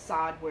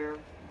side where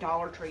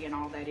Dollar Tree and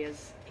all that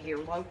is here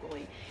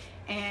locally.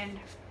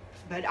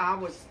 But I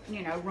was,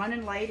 you know,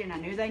 running late, and I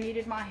knew they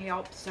needed my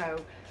help.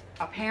 So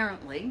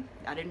apparently,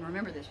 I didn't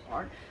remember this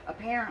part,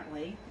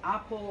 apparently I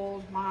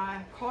pulled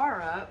my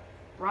car up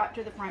right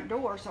to the front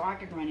door so I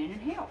could run in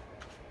and help.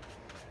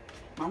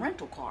 My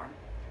rental car,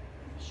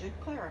 I should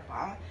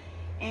clarify.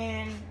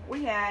 And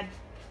we had,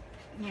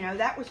 you know,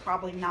 that was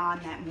probably 9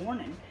 that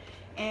morning.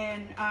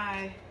 And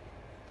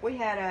we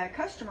had a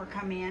customer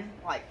come in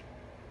like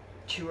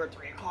 2 or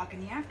 3 o'clock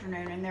in the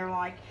afternoon, and they're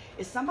like,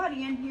 is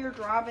somebody in here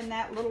driving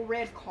that little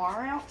red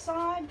car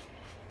outside?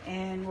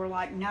 And we're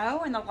like,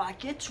 no. And they're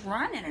like, it's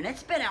running, and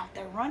it's been out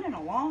there running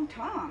a long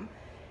time.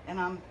 And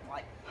I'm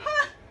like,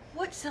 huh,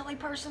 what silly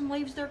person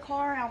leaves their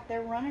car out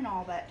there running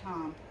all that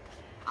time?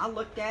 I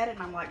looked at it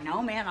and I'm like,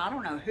 no man, I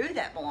don't know who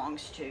that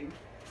belongs to.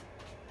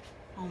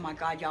 Oh my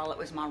God, y'all, it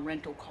was my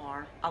rental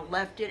car. I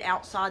left it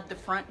outside the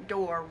front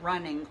door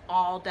running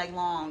all day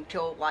long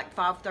till like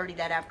 5:30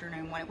 that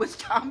afternoon when it was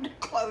time to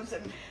close.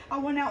 And I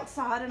went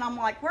outside and I'm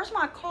like, where's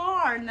my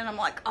car? And then I'm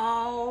like,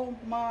 oh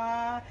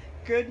my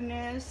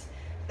goodness,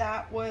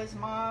 that was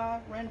my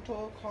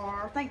rental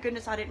car. Thank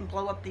goodness I didn't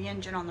blow up the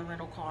engine on the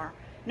rental car.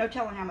 No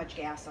telling how much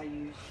gas I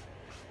used.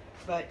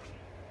 But,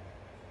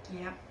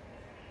 yeah.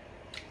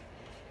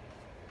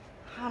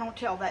 I don't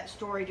tell that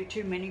story to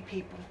too many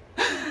people.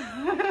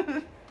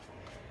 I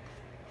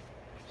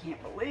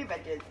can't believe I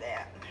did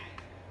that.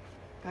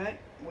 But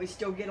we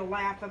still get a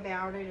laugh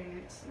about it,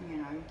 and it's, you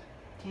know,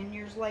 10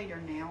 years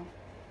later now.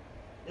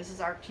 This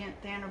is our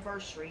 10th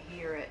anniversary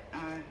here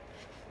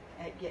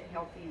at Get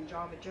Healthy and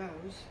Java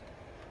Joe's.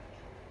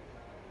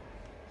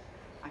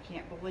 I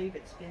can't believe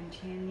it's been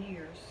 10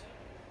 years.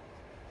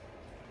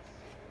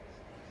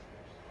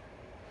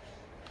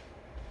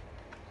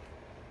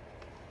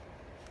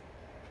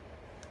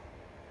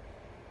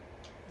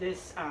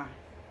 This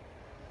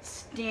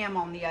stem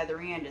on the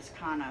other end is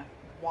kind of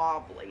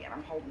wobbly, and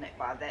I'm holding it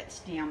by that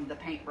stem. The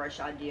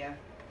paintbrush idea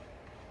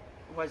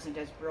wasn't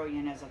as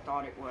brilliant as I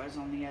thought it was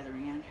on the other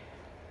end.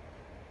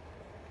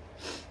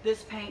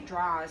 This paint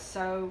dries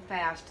so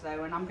fast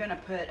though, and I'm going to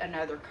put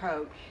another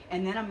coat,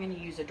 and then I'm going to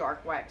use a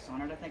dark wax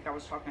on it. I think I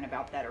was talking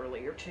about that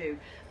earlier too,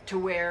 to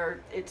where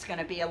it's going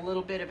to be a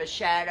little bit of a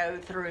shadow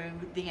through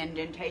the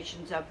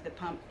indentations of the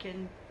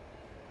pumpkin.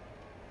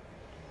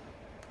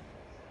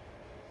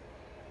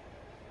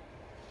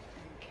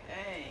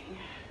 Okay,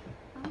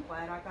 I'm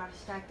glad I got a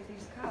stack of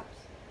these cups.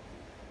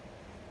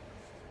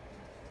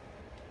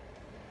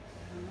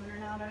 I'm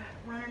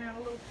running out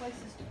of little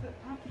places to put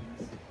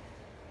pumpkins.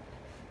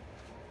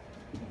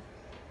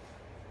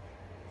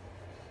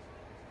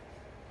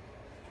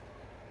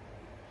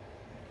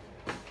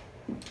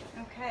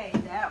 Okay,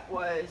 that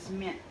was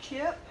mint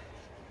chip.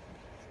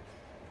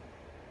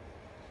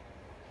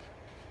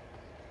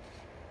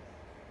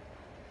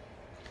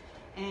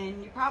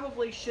 And you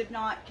probably should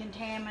not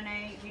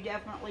contaminate, you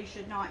definitely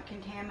should not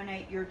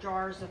contaminate your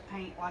jars of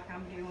paint like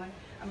I'm doing.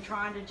 I'm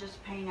trying to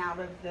just paint out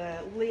of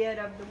the lid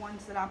of the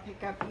ones that I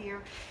pick up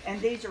here.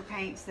 And these are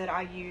paints that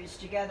I use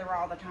together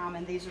all the time,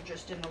 and these are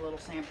just in the little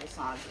sample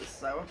sizes.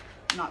 So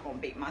I'm not going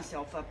to beat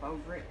myself up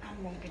over it.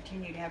 I'm going to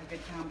continue to have a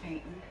good time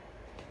painting.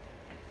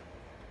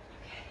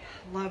 Okay,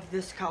 love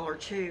this color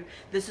too.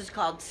 This is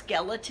called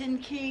Skeleton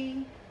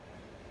Key.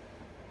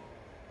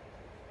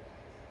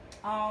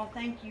 Oh,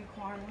 thank you,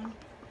 Carlin.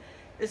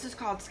 This is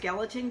called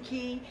Skeleton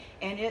Key,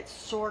 and it's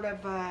sort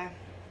of a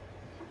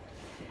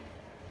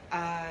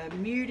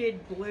muted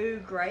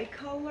blue-gray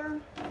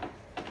color.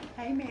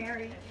 Hey,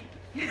 Mary.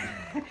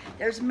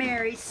 There's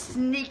Mary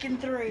sneaking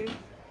through.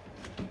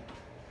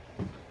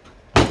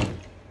 I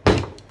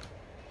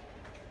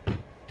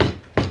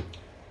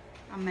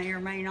may or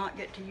may not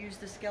get to use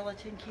the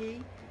Skeleton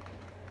Key.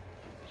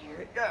 Here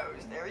it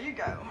goes. There you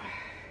go.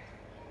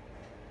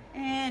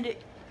 And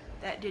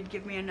that did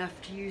give me enough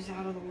to use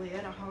out of the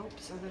lid, I hope,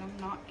 so that I'm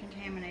not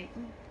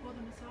contaminating. Will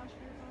the massage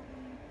bed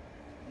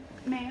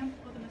bother you? Ma'am?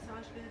 Will the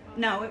massage bed bother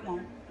you? No, it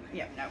won't.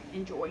 Yeah, no,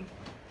 enjoy.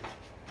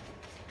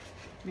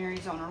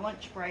 Mary's on her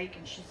lunch break,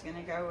 and she's going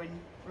to go and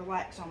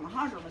relax on the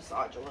hydro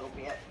massage a little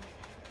bit.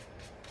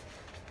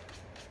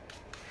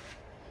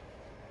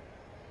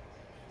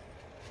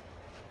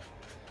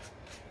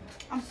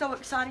 I'm so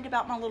excited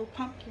about my little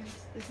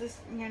pumpkins. Is this,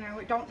 you know,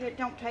 it don't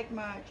take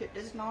much. It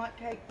does not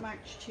take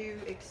much to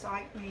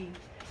excite me.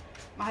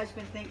 My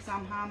husband thinks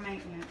I'm high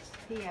maintenance.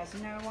 He has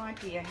no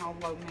idea how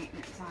low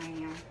maintenance I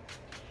am.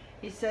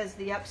 He says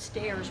the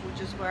upstairs,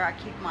 which is where I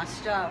keep my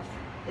stuff,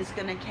 is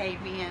going to cave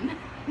in.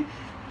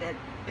 That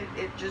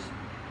it just,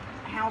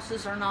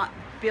 houses are not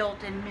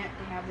built and meant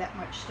to have that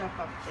much stuff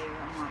up there.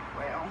 I'm like,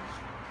 well,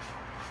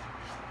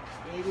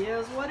 it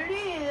is what it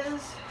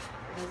is.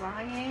 Because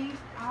I ain't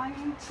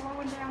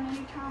slowing down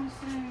anytime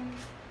soon.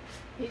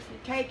 He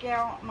could take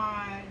out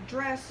my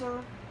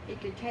dresser. He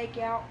could take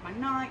out my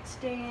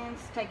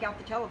nightstands. Take out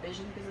the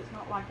television because it's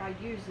not like I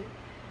use it.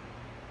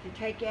 He could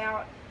take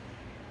out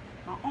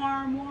my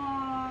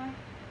armoire.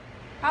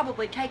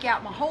 Probably take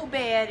out my whole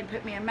bed and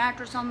put me a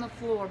mattress on the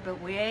floor. But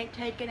we ain't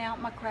taking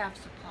out my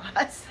craft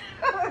supplies.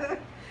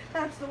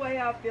 That's the way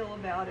I feel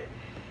about it.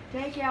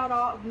 Take out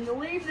all,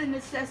 leave the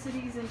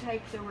necessities and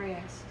take the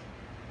rest.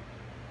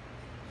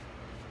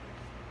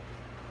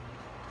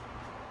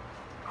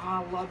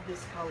 I love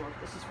this color.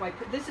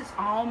 This is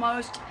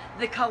almost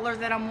the color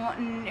that I'm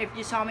wanting. If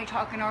you saw me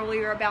talking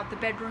earlier about the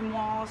bedroom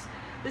walls,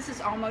 this is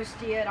almost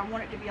it. I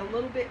want it to be a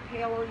little bit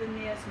paler than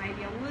this,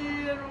 maybe a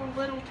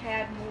little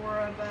tad more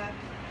of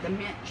the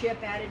mint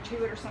chip added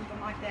to it or something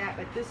like that,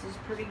 but this is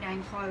pretty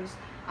dang close.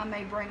 I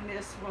may bring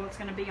this, well, it's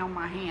going to be on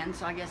my hands,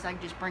 so I guess I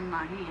can just bring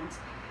my hands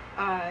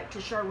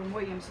to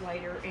Sherwin-Williams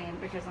later, and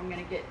because I'm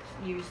going to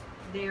use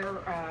their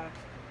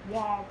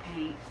wall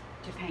paint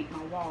to paint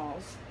my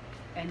walls.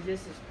 And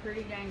this is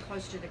pretty dang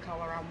close to the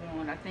color I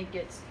want. I think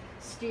it's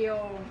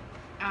still,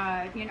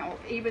 you know,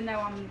 even though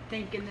I'm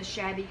thinking the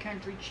shabby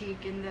country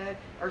chic and the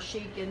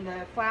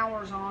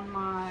flowers on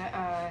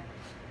my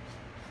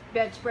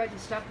bedspread and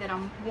stuff that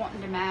I'm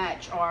wanting to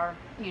match are,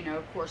 you know,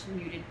 of course,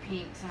 muted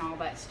pinks and all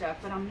that stuff.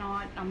 But I'm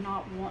not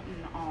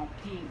wanting all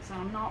pinks,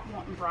 and I'm not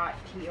wanting bright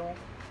teal.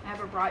 I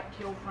have a bright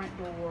teal front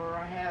door.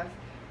 I have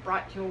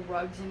bright teal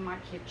rugs in my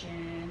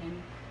kitchen,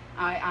 and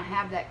I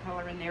have that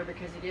color in there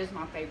because it is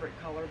my favorite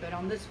color. But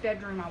on this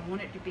bedroom, I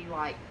want it to be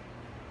like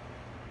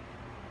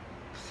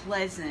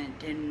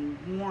pleasant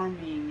and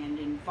warming and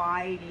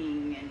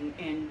inviting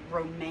and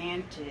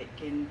romantic,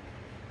 and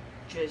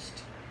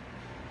just,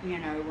 you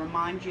know,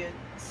 remind you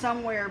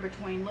somewhere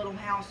between Little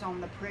House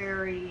on the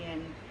Prairie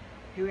and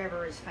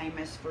whoever is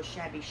famous for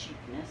shabby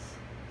chicness.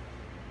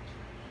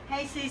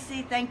 Hey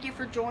Cece, thank you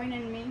for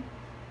joining me.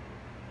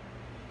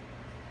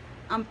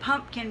 I'm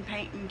pumpkin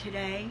painting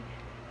today.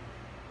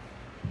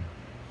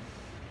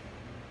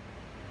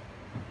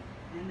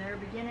 And they're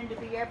beginning to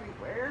be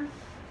everywhere.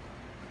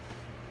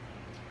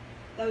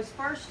 Those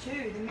first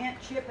two, the mint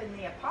chip and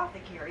the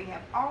apothecary,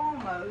 have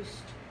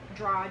almost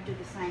dried to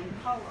the same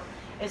color.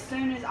 As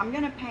soon as I'm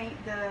going to paint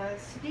the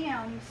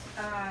stems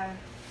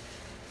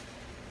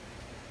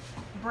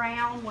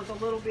brown with a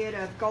little bit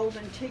of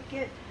golden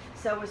ticket,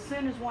 so as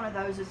soon as one of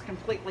those is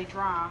completely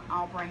dry,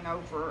 I'll bring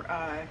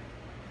over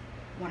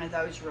one of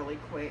those really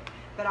quick.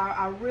 But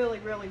I really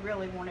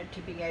wanted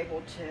to be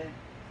able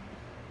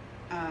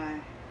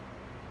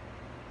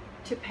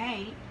to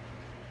paint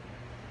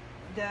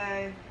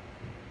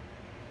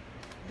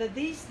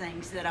these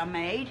things that I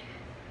made.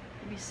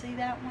 Can you see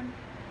that one?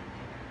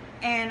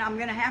 And I'm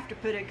gonna have to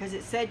put it, because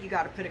it said you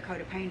got to put a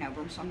coat of paint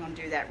over them, so I'm gonna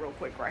do that real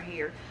quick right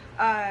here.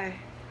 I'll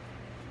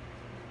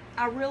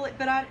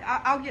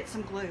get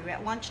some glue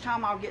at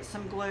lunchtime. I'll get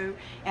some glue,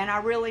 and I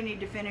really need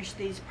to finish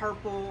these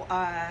purple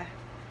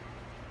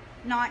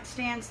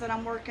nightstands that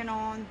I'm working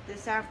on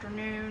this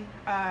afternoon.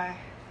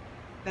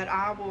 But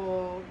I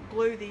will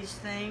glue these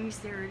things.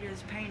 There it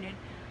is, painted.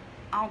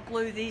 I'll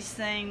glue these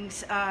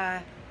things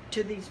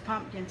to these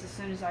pumpkins as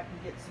soon as I can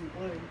get some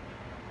glue.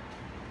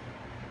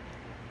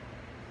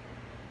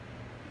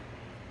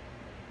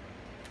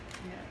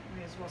 Yeah,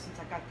 may as well, since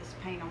I got this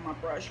paint on my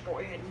brush, go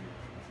ahead and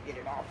get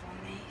it off on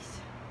these.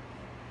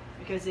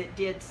 Because it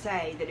did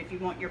say that if you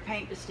want your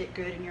paint to stick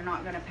good and you're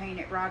not going to paint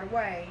it right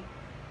away,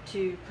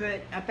 to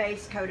put a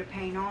base coat of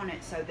paint on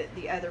it so that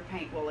the other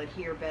paint will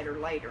adhere better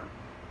later.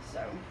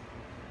 So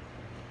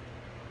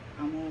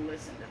I'm going to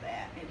listen to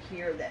that,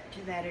 adhere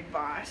to that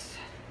advice.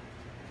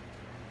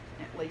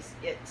 At least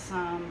get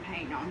some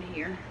paint on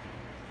here.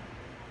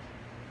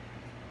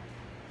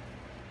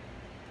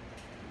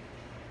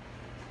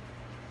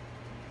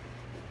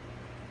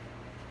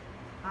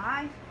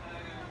 Hi.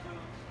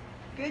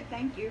 Good,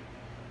 thank you.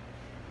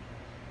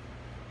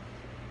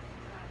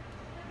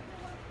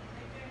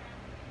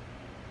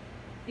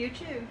 You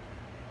too.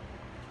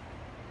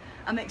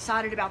 I'm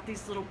excited about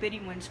these little bitty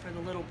ones for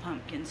the little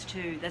pumpkins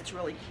too. That's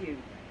really cute.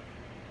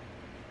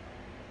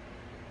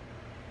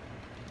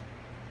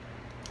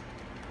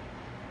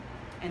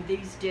 And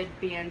these did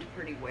bend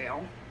pretty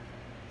well,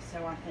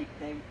 so I think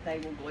they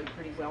will glue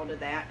pretty well to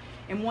that.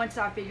 And once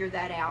I figure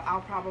that out,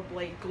 I'll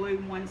probably glue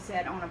one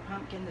set on a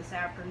pumpkin this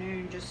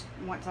afternoon, just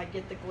once I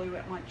get the glue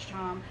at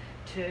lunchtime,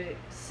 to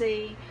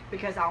see,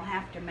 because I'll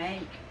have to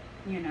make,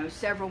 you know,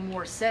 several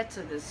more sets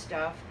of this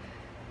stuff.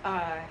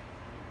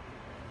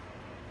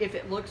 If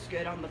it looks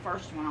good on the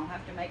first one, I'll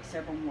have to make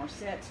several more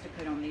sets to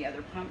put on the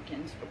other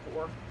pumpkins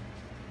before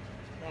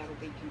that'll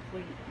be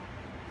complete.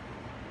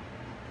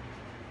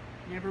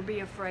 Never be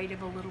afraid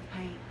of a little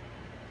paint.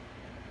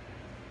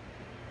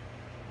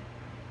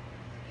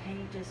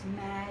 Paint is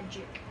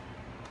magic.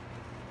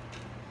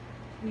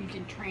 You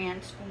can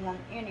transform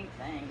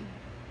anything.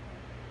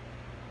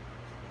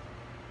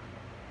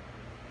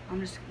 I'm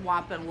just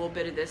wiping a little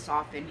bit of this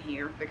off in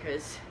here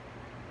because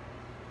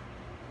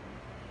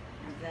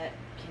of that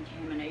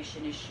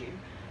contamination issue.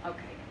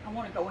 Okay, I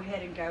want to go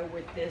ahead and go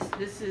with this.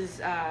 This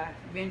is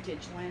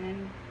vintage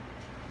linen.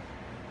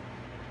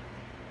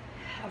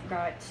 I've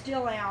got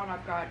still out,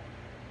 I've got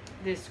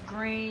this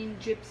green,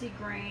 gypsy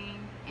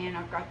green, and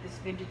I've got this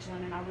vintage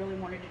linen. I really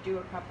wanted to do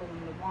a couple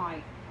in the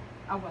white.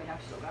 Oh wait,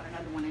 I've still got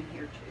another one in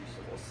here too,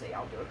 so we'll see.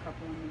 I'll do a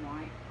couple in the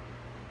white.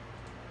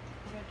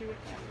 What did I do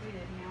with that lid?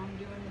 Now I'm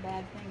doing the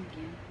bad thing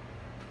again.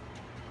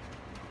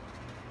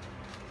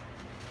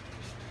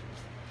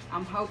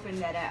 I'm hoping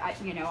that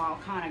I'll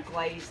kind of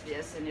glaze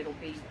this and it'll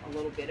be a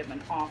little bit of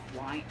an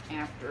off-white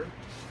after.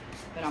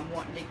 But I'm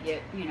wanting to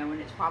get,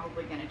 and it's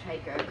probably going to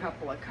take a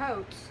couple of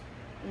coats.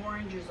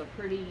 Orange is a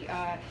pretty,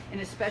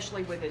 and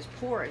especially with as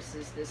porous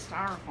as this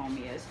styrofoam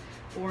is,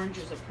 orange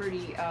is a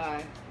pretty,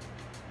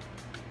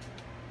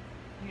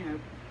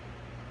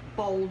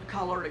 bold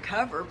color to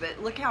cover,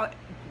 but look how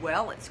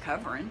well it's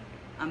covering.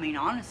 I mean,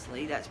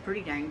 honestly, that's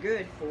pretty dang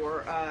good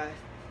for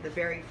the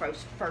very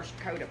first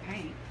coat of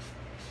paint.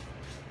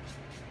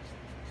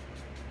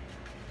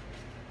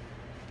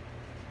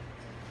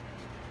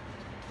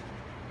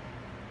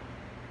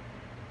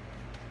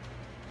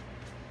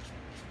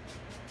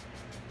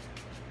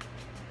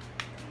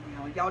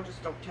 Y'all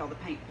just don't tell the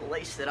paint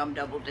police that I'm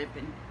double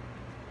dipping.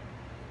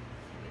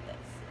 That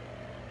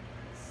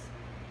says,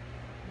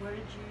 where did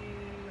you?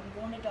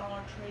 I'm going to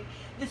Dollar Tree.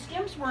 The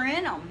stems were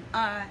in them.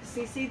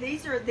 See,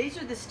 these are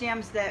the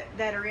stems that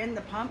are in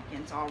the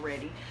pumpkins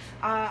already.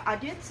 I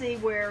did see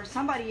where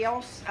somebody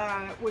else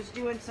was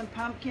doing some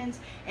pumpkins,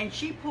 and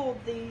she pulled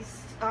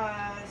these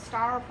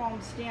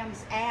styrofoam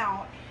stems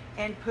out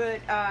and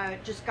put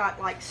just got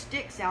like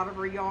sticks out of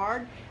her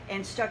yard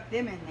and stuck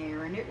them in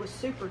there, and it was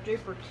super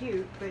duper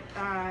cute. But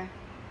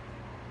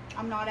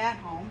I'm not at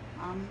home.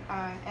 I'm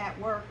at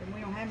work, and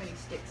we don't have any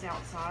sticks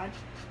outside,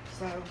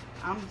 so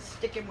I'm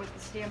sticking with the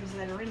stems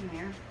that are in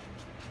there.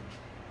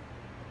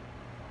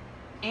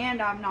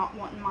 And I'm not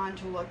wanting mine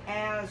to look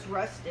as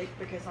rustic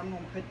because I'm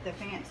going to put the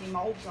fancy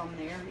molds on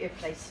there if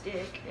they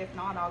stick. If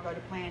not, I'll go to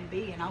Plan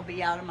B, and I'll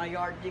be out in my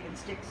yard digging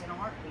sticks in a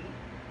heartbeat.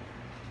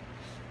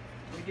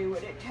 We do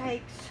what it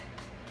takes.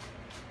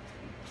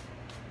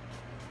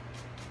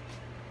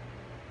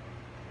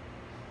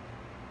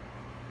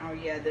 Oh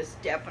yeah, this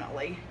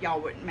definitely,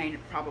 y'all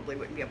probably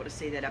wouldn't be able to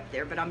see that up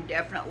there, but I'm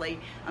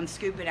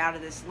scooping out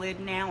of this lid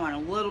now, and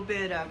a little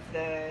bit of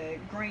the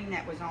green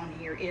that was on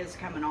here is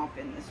coming off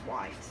in this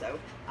white, so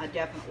I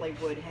definitely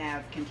would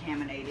have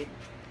contaminated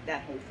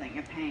that whole thing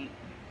of paint.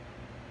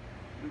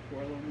 I'm gonna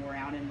pour a little more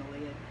out in the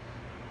lid.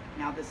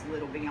 Now this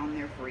lid will be on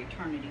there for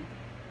eternity,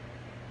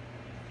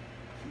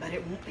 but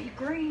it won't be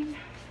green.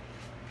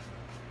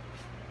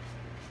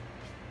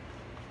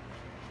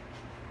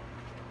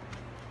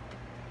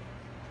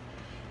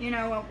 You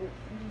know,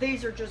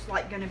 these are just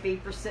like going to be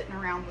for sitting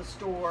around the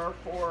store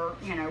for,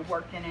 you know,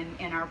 working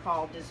in our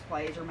fall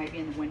displays, or maybe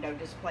in the window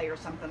display or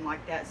something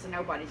like that. So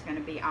nobody's going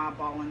to be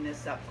eyeballing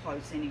this up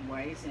close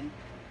anyways. And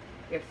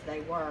if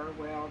they were,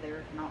 well,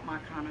 they're not my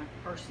kind of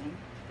person.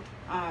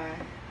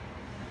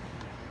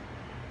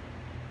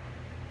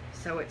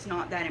 So it's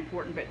not that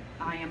important, but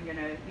I am going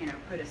to, you know,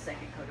 put a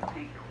second coat of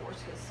paint, of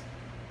course, because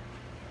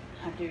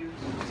I do,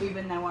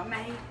 even though I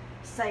may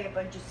say a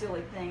bunch of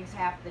silly things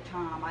half the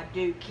time, I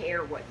do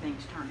care what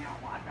things turn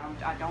out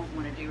like. I don't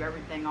want to do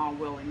everything all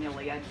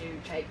willy-nilly. I do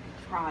take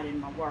pride in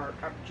my work.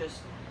 I'm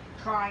just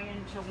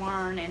trying to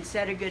learn and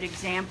set a good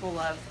example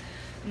of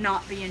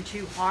not being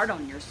too hard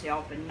on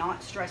yourself and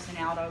not stressing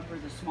out over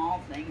the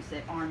small things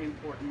that aren't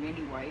important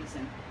anyways.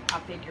 And I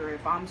figure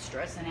if I'm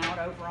stressing out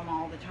over them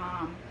all the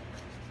time,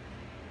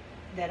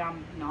 that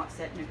I'm not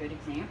setting a good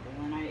example.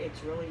 And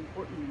it's really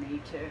important to me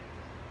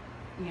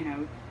to, you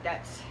know,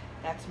 that's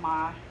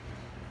my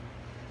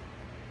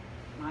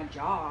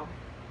job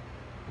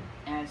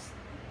as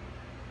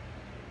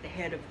the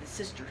head of the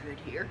sisterhood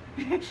here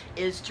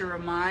is to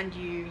remind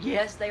you,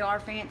 yes, they are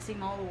fancy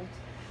molds.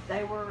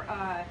 They were,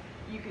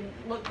 you can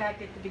look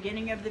back at the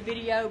beginning of the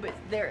video, but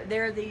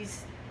they're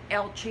these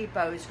El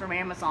Cheapos from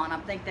Amazon. I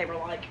think they were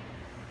like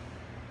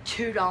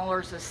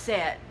 $2 a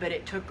set, but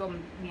it took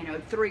them, you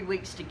know, 3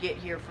 weeks to get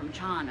here from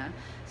China.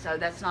 So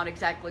that's not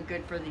exactly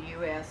good for the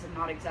US and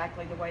not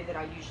exactly the way that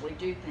I usually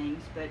do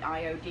things, but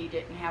IOD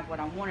didn't have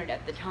what I wanted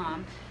at the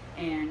time,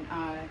 and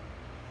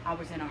I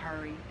was in a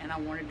hurry and I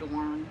wanted to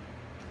learn.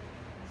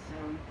 So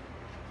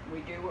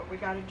we do what we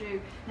got to do.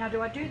 Now,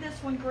 do I do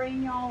this one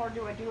green, y'all, or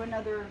do I do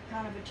another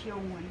kind of a teal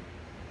one?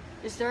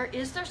 Is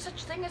there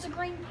such thing as a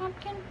green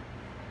pumpkin?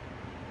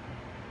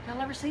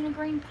 Y'all ever seen a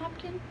green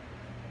pumpkin?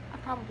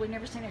 I've probably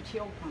never seen a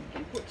teal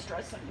pumpkin. Quit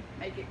stressing,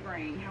 make it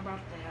green. How about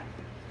that?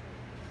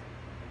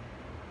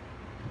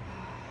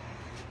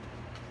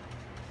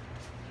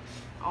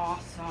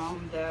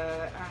 Awesome.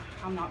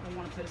 I'm not going to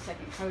want to put a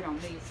second coat on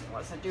these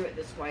unless I do it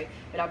this way,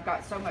 but I've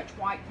got so much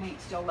white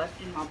paint still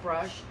left in my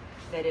brush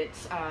that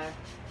it's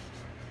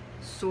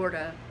sort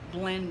of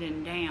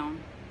blending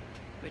down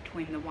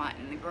between the white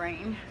and the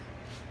green.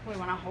 Boy,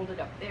 when I hold it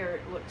up there,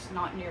 it looks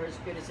not near as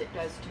good as it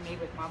does to me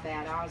with my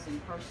bad eyes in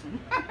person.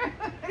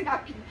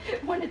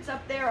 When it's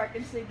up there, I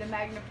can see the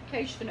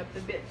magnification of the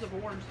bits of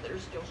orange that are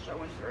still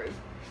showing through.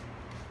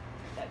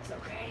 That's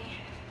okay.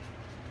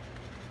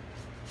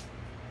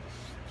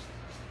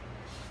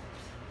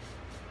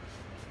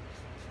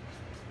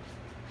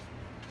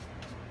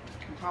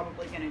 I'm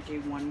probably going to do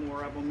one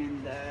more of them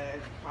in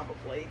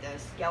probably the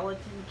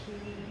skeleton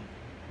key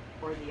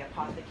or the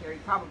apothecary.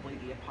 Probably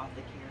the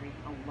apothecary.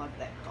 I love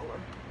that color.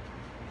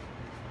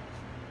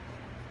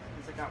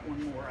 Because I got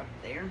one more up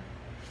there.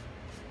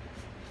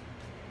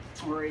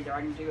 Or either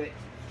I can do it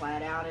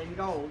flat out in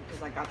gold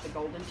because I got the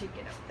golden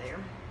ticket up there.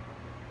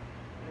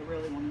 But I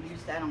really want to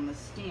use that on the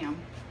stem.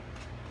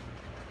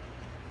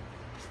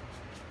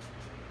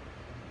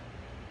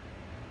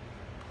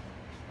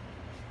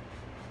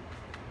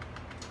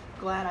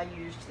 Glad I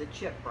used the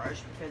chip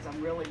brush because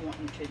I'm really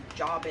wanting to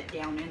job it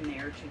down in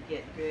there to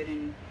get good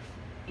and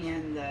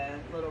in the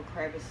little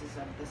crevices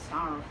of the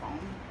styrofoam.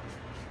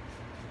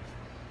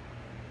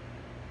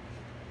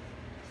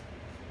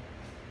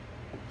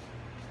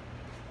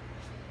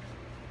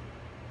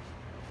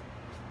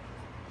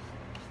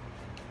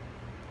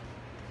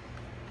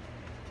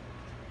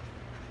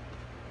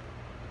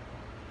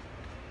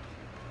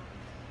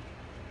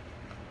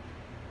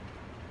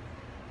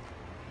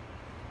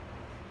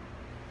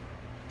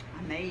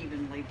 I may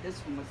even leave this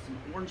one with some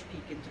orange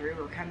peeking through,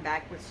 or come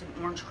back with some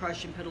orange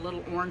crush and put a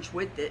little orange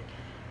with it.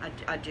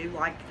 I do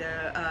like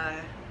the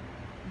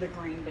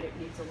green, but it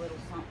needs a little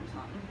something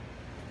something.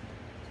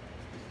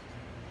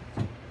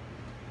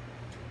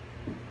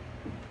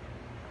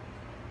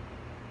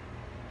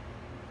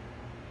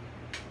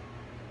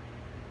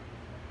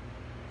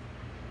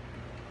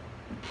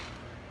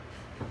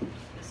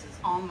 This is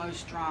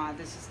almost dry.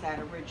 This is that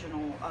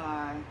original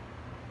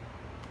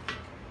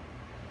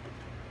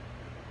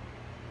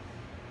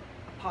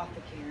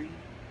apothecary.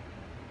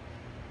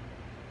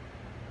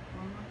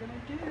 What am I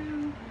gonna do? I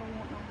don't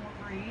want no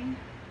more green.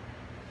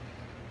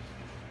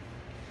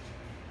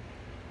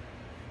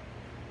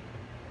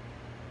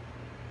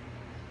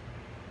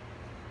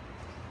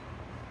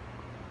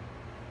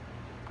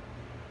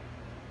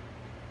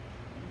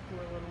 Pour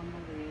a little in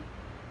the lid.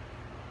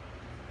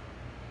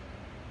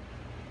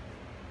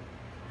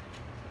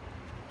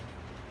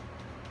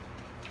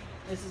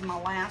 This is my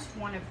last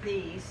one of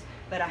these,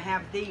 but I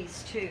have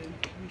these too.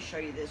 Let me show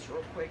you this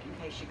real quick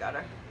in case you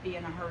gotta be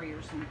in a hurry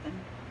or something.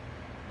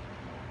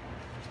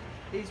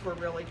 These were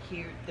really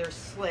cute. They're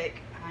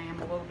slick. I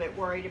am a little bit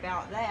worried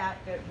about that,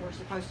 but we're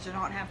supposed to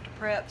not have to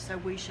prep, so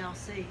we shall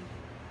see.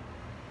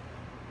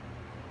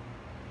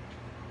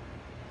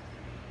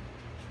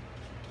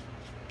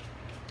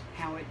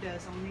 How it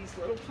does on these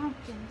little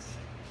pumpkins.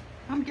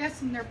 I'm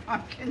guessing they're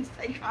pumpkins.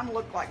 They kind of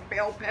look like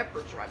bell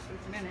peppers right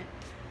this minute.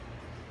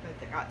 But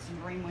they got some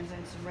green ones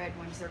and some red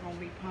ones. They're going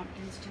to be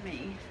pumpkins to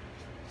me.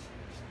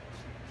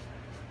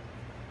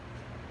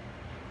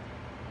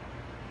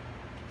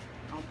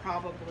 I'll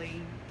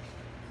probably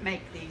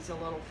make these a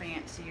little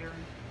fancier.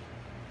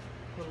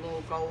 Put a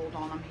little gold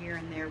on them here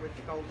and there with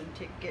the golden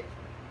ticket.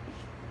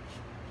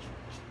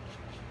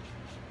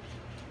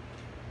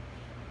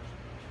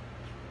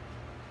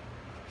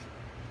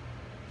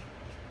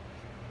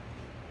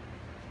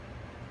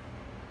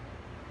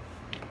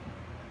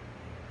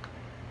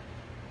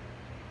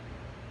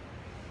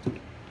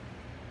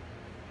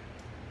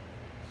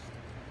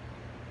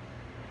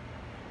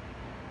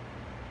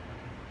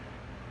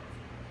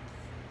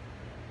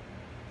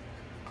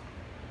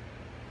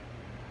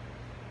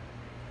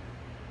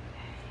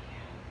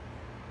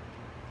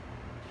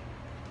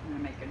 I'm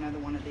going to make another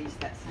one of these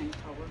that same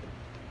color.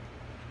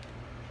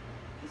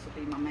 This will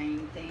be my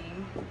main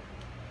theme.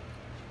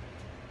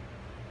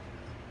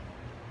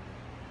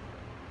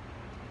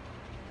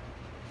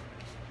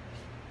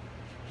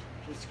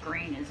 This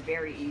green is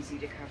very easy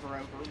to cover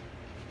over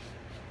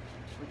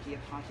with the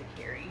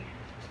apothecary.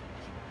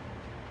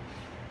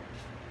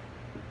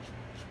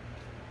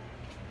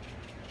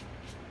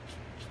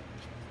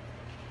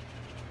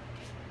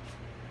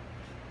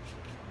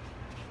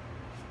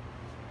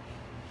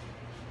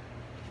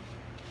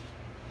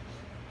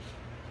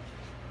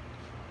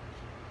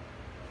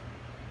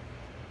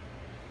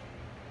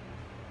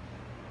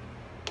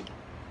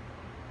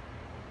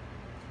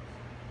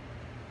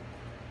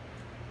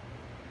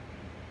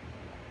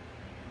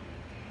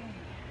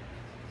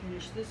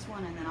 Finish this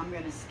one, and then I'm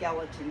going to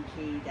skeleton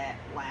key that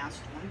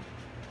last one,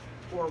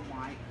 or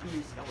white. I'm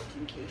going to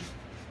skeleton key.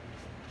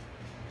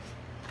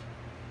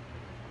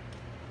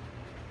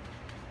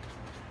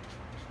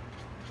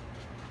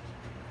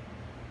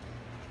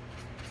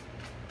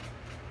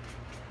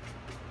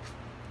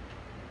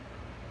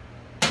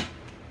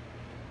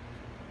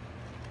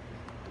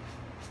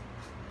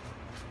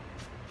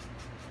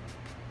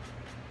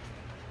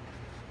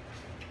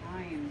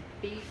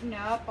 Beating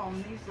up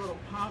on these little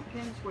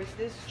pumpkins with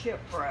this chip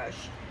brush.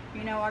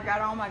 You know, I got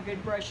all my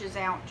good brushes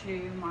out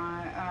too,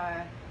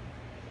 my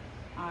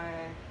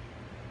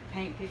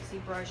paint pixie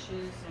brushes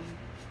and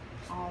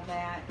all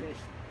that, but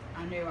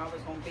I knew I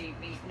was going to be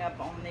beating up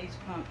on these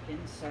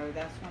pumpkins, so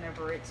that's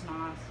whenever it's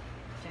nice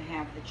to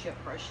have the chip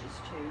brushes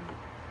too.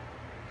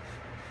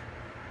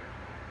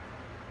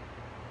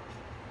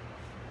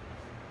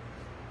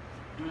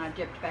 And I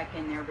dipped back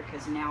in there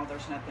because now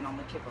there's nothing on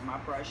the tip of my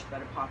brush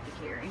but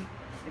apothecary.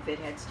 If it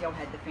had still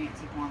had the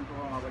fancy farm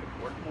girl, I would have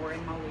poured more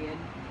in my lid.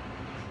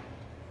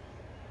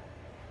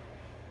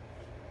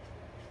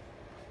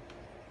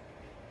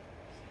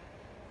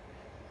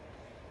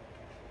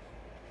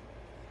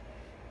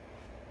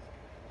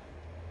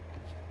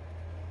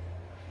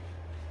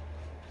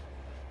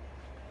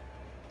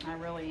 I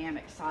really am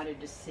excited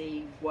to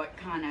see what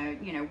kind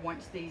of, you know,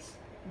 once these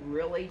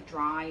really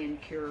dry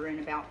and cure in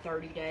about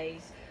 30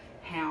 days,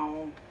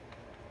 how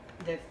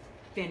the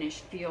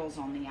finish feels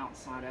on the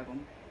outside of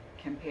them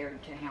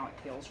compared to how it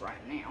feels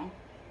right now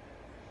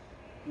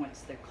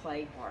once the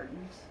clay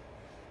hardens.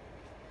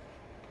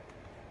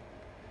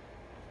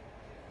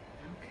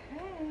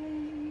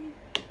 Okay.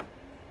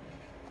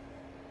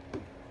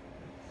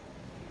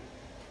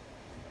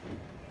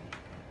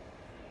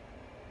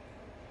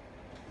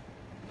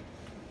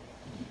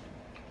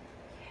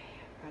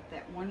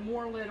 one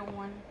more little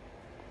one.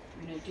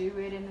 I'm going to do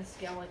it in the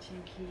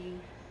skeleton key.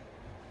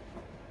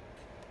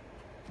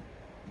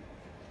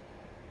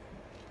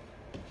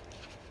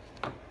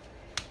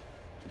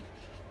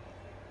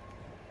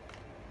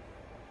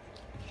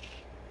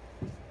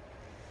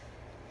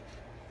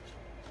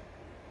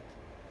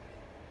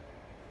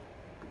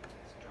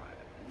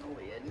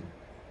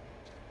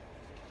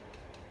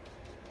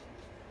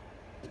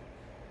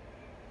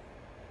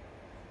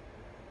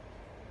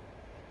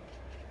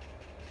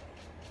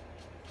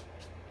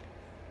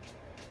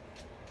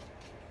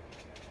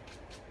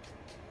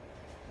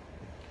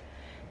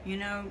 You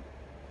know,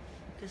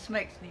 this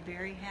makes me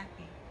very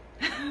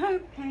happy.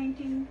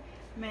 Painting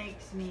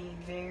makes me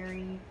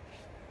very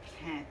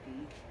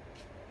happy.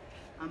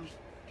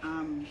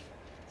 I'm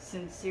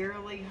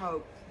sincerely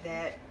hope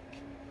that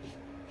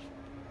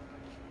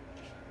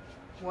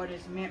what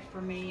is meant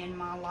for me in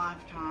my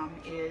lifetime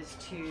is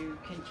to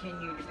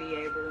continue to be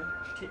able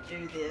to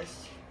do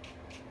this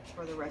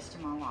for the rest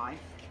of my life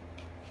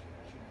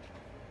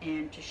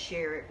and to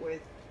share it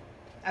with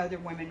other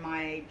women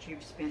my age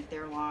who've spent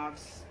their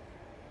lives,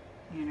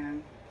 you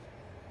know,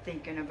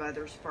 thinking of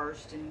others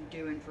first and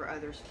doing for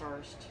others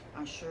first.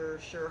 I sure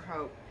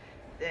hope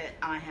that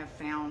I have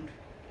found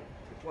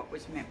what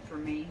was meant for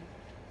me.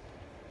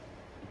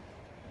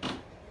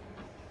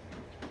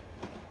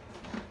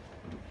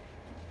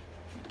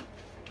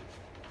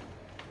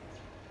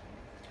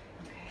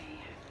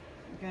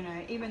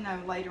 Even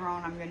though later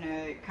on I'm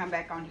gonna come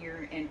back on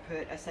here and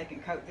put a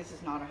second coat. This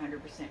is not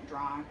 100%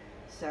 dry,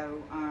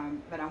 so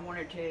but I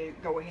wanted to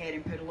go ahead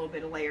and put a little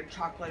bit of layered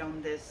chocolate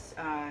on this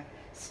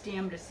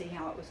stem to see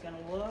how it was gonna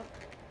look.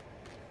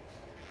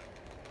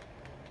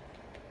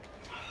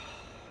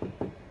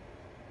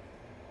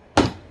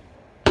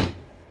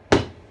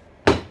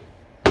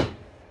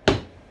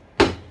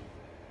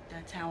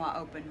 That's how I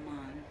opened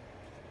mine.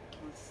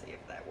 Let's see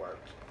if that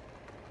works.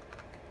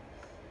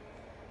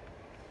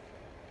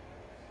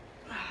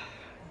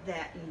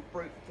 That and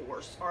brute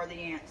force are the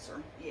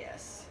answer.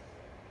 Yes.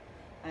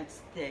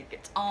 That's thick.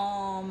 It's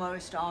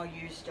almost all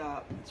used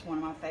up. It's one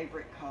of my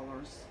favorite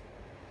colors.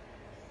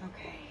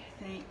 Okay,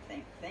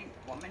 think,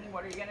 woman,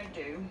 what are you gonna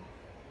do?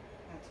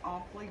 That's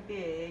awfully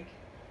big,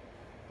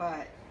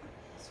 but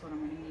that's what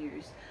I'm gonna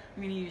use.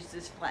 I'm gonna use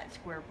this flat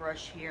square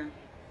brush here.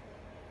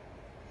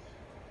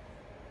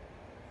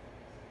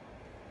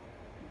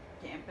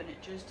 Dampen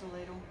it just a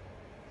little.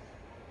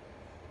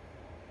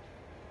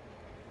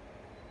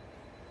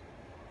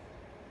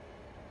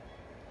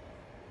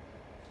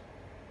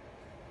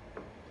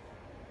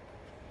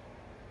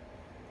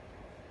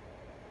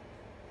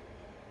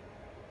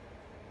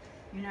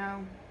 You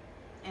know,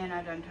 and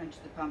I done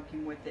touched the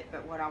pumpkin with it,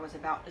 but what I was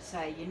about to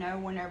say, you know,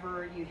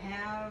 whenever you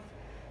have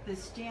the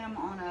stem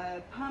on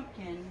a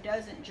pumpkin,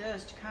 doesn't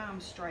just come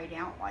straight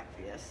out like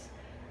this.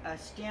 A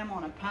stem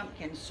on a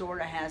pumpkin sort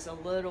of has a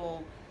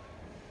little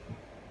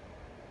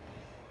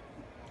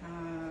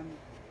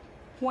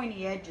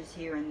pointy edges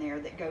here and there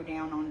that go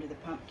down onto the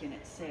pumpkin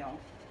itself.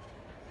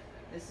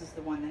 This is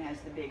the one that has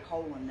the big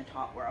hole in the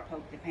top where I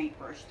poked the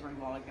paintbrush through a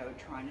while ago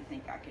trying to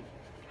think I could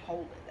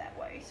hold it that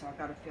way, so I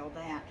got to fill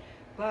that.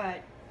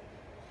 But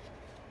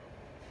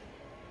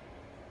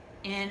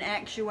in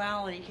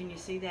actuality, can you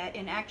see that?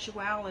 In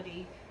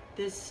actuality,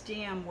 this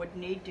stem would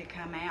need to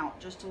come out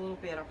just a little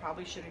bit. I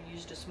probably should have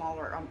used a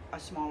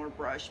smaller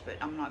brush, but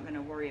I'm not going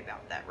to worry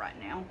about that right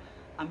now.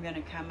 I'm going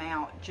to come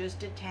out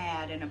just a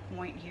tad and a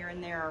point here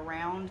and there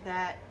around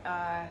that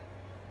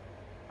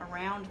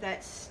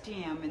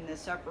stem in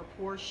this upper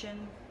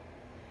portion,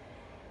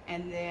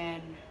 and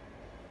then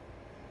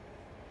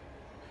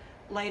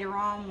later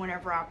on,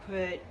 whenever I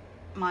put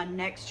my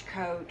next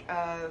coat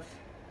of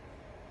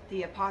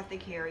the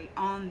Apothecary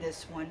on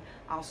this one,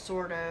 I'll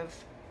sort of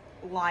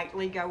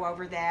lightly go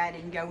over that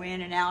and go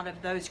in and out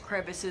of those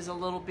crevices a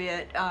little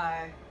bit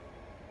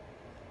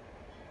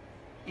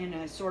in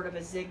a sort of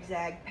a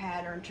zigzag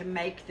pattern to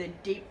make the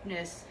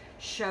deepness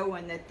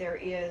showing that there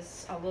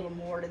is a little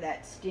more to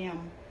that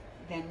stem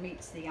than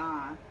meets the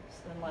eye.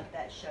 So then let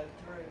that show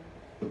through.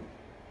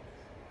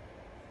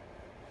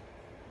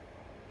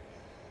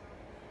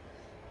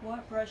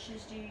 What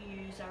brushes do you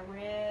use? I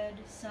read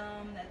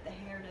some that the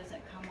hair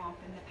doesn't come off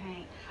in the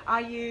paint. I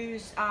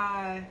use,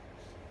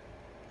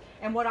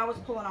 and what I was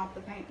pulling off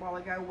the paint a while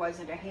ago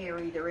wasn't a hair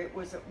either. It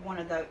was one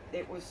of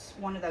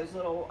those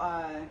little,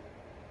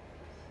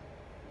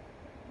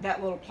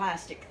 that little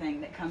plastic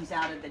thing that comes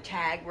out of the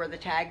tag, where the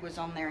tag was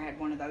on there. I had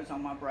one of those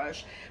on my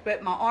brush.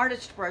 But my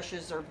artist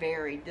brushes are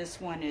varied.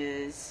 This one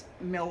is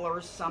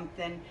Miller's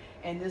something,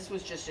 and this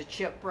was just a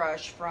chip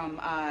brush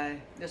from,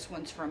 this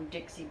one's from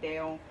Dixie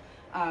Belle.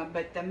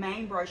 But the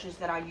main brushes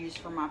that I use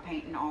for my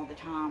painting all the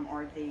time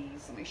are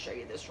these. Let me show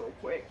you this real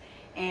quick.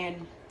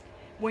 And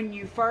when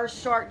you first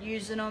start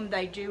using them,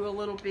 they do a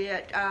little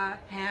bit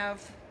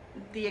have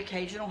the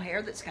occasional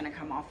hair that's going to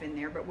come off in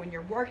there. But when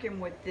you're working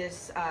with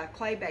this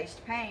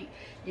clay-based paint,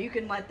 you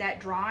can let that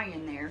dry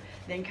in there,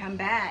 then come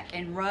back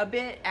and rub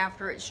it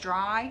after it's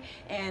dry,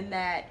 and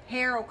that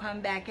hair will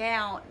come back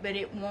out, but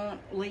it won't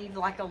leave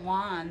like a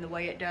line the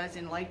way it does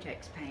in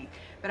latex paint.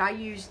 But I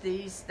use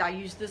these. I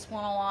use this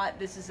one a lot.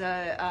 This is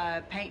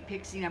a Paint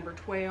Pixie number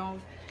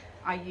 12.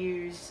 I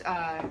use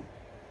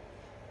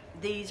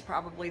these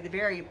probably the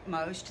very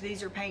most.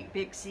 These are Paint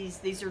Pixies.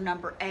 These are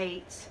number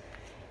 8s.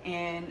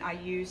 And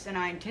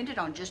I intended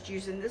on just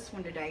using this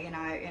one today, and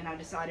I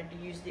decided to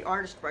use the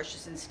artist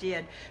brushes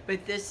instead.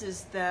 But this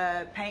is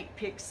the Paint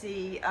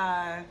Pixie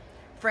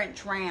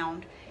French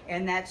round,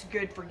 and that's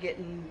good for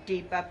getting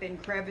deep up in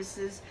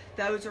crevices.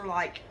 Those are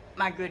like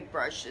my good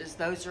brushes.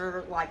 Those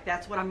are like,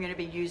 that's what I'm going to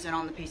be using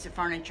on the piece of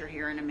furniture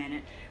here in a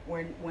minute,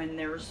 when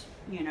there's,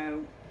 you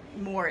know,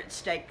 more at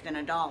stake than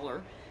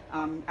 $1.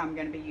 I'm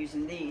going to be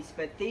using these.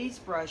 But these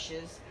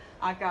brushes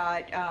I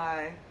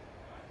got,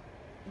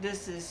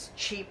 this is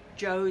Cheap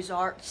Joe's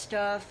Art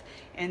Stuff,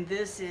 and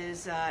this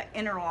is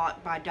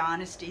Interlock by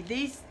Dynasty.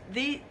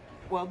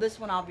 Well, this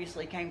one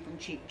obviously came from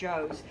Cheap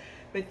Joe's,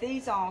 but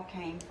these all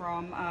came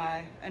from,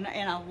 and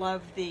I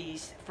love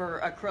these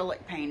for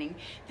acrylic painting.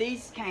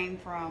 These came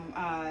from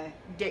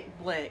Dick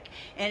Blick,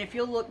 and if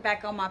you'll look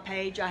back on my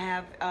page, I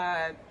have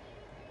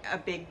a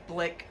big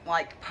Blick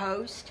like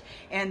post,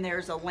 and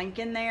there's a link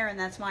in there, and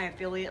that's my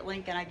affiliate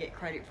link, and I get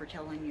credit for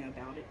telling you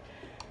about it.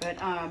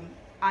 But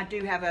I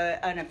do have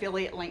an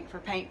affiliate link for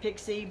Paint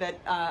Pixie, but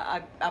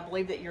I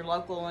believe that you're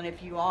local, and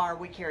if you are,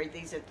 we carry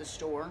these at the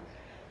store.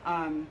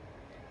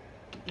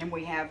 And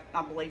we have,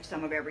 I believe,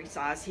 some of every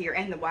size here.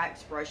 And the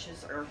wax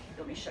brushes are,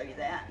 let me show you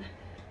that.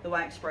 The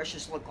wax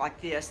brushes look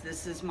like this.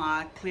 This is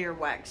my clear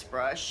wax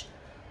brush.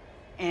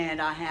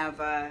 And I have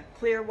a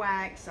clear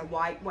wax, a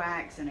white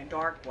wax, and a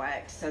dark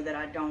wax so that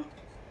I don't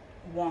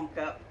wonk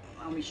up.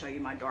 Let me show you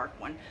my dark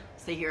one.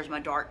 See, here's my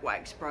dark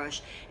wax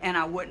brush, and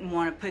I wouldn't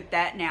want to put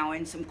that now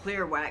in some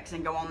clear wax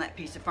and go on that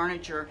piece of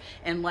furniture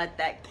and let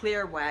that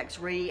clear wax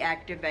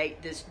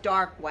reactivate this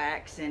dark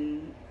wax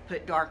and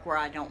put dark where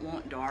I don't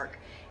want dark.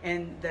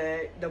 And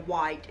the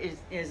white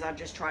is I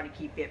just try to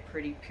keep it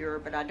pretty pure,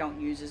 but I don't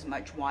use as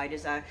much white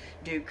as I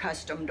do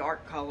custom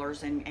dark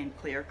colors and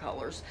clear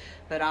colors.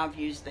 But I've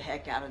used the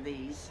heck out of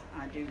these.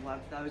 I do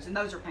love those, and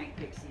those are Paint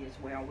Pixie as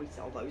well. We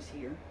sell those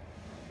here.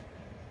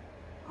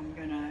 I'm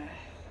gonna,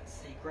 let's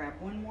see, grab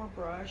one more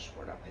brush.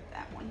 Where'd I put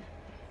that one?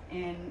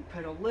 And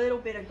put a little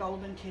bit of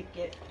Golden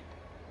Ticket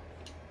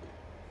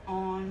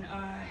on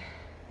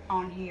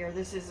here.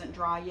 This isn't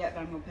dry yet,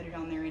 but I'm gonna put it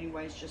on there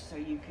anyways, just so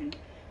you can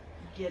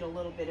get a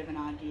little bit of an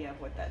idea of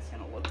what that's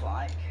gonna look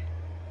like.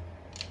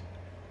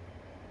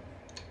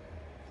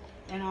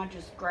 And I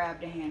just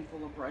grabbed a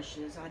handful of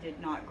brushes. I did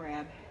not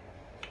grab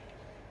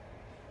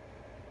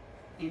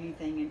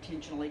anything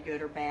intentionally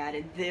good or bad.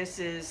 And this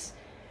is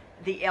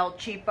the El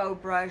Cheapo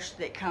brush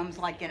that comes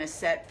like in a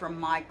set from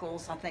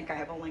Michael's. I think I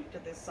have a link to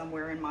this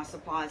somewhere in my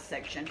supplies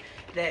section,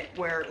 that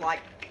where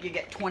like you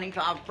get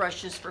 25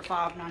 brushes for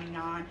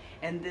 $5.99,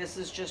 and this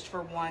is just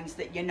for ones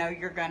that you know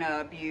you're gonna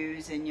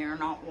abuse and you're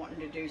not wanting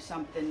to do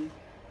something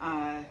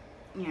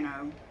you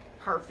know,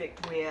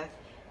 perfect with,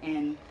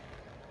 and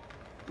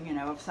you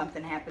know, if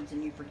something happens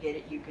and you forget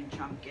it, you can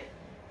chunk it.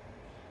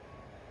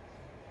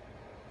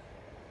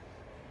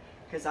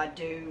 Because I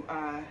do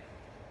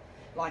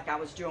like I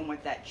was doing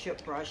with that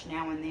chip brush,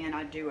 now and then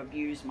I do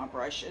abuse my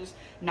brushes,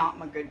 not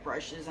my good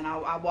brushes, and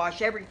I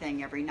wash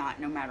everything every night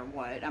no matter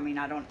what. I mean,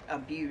 I don't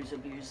abuse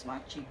my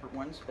cheaper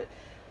ones, but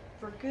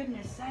for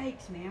goodness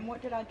sakes, man,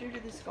 what did I do to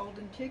this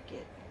Golden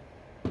Ticket?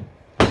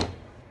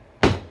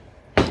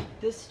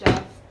 This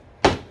stuff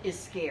is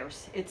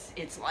scarce.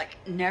 It's like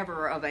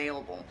never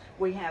available.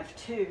 We have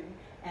 2,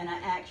 and I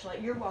actually,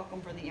 you're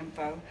welcome for the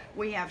info.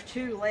 We have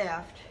 2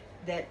 left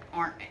that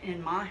aren't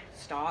in my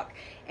stock,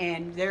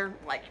 and they're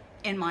like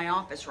in my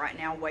office right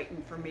now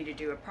waiting for me to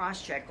do a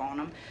price check on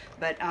them.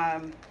 But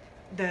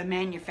the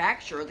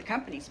manufacturer, the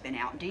company's been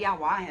out.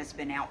 DIY has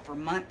been out for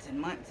months and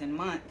months and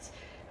months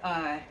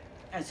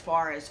as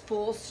far as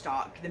full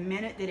stock. The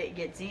minute that it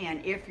gets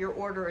in, if your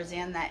order is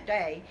in that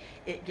day,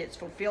 it gets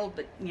fulfilled,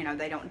 but you know,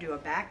 they don't do a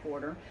back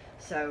order,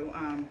 so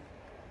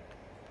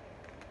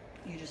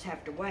you just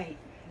have to wait.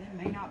 That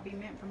may not be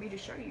meant for me to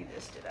show you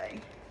this today.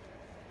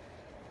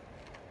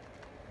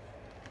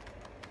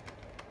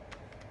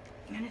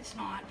 And it's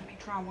not. Let me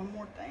try one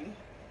more thing.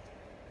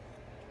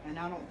 And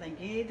I don't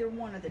think either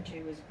one of the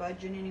 2 is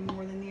budging any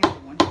more than the other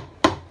one.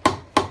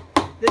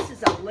 This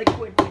is a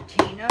liquid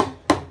patina,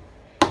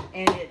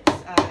 and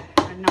it's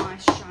a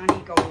nice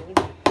shiny gold.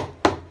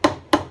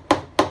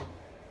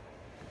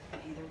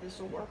 Either this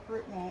will work or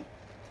it won't.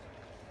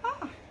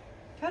 Ah,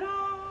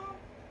 ta-da!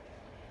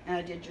 And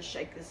I did just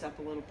shake this up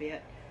a little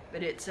bit,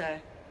 but it's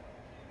a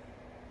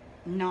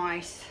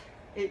nice.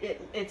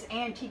 It's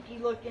antique-y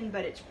looking,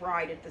 but it's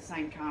bright at the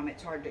same time.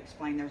 It's hard to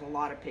explain. There's a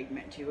lot of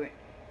pigment to it.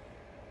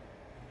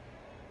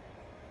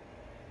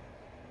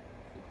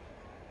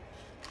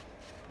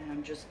 And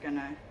I'm just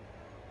gonna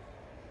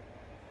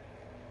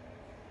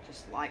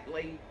Just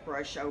lightly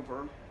brush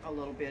over a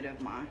little bit of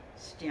my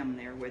stem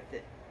there with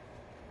it.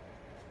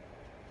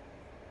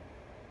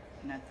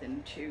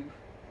 Nothing too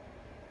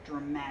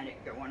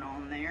dramatic going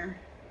on there,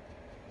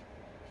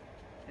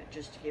 but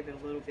just to give it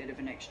a little bit of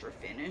an extra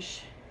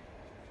finish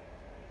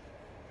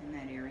in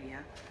that area.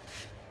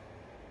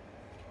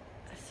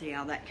 See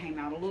how that came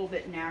out a little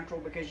bit natural,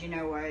 because you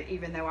know,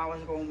 even though I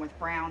was going with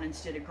brown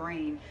instead of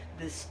green,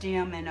 the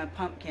stem in a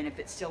pumpkin, if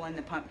it's still in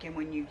the pumpkin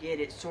when you get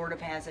it, sort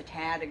of has a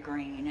tad of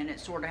green and it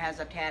sort of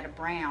has a tad of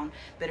brown,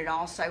 but it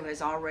also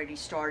has already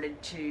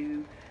started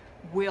to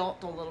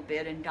wilt a little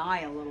bit and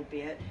die a little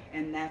bit,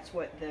 and that's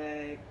what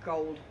the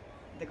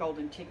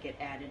golden ticket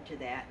added to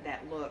that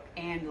look,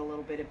 and a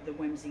little bit of the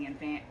whimsy and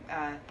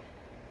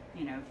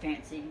you know,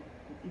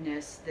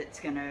 fanciness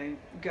that's gonna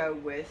go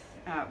with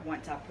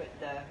once I put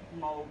the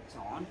molds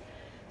on.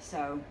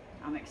 So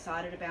I'm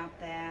excited about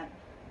that.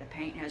 The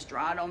paint has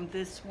dried on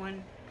this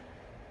one,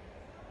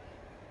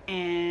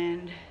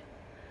 and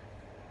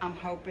I'm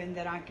hoping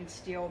that I can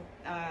still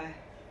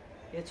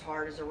it's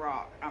hard as a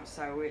rock,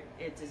 so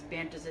it's as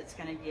bent as it's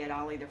gonna get.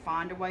 I'll either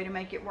find a way to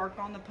make it work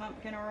on the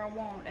pumpkin, or I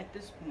won't at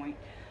this point.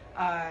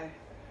 I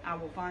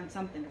will find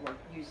something to work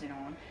using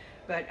on.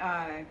 But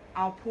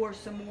I'll pour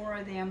some more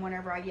of them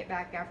whenever I get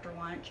back after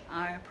lunch.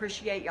 I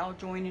appreciate y'all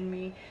joining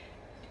me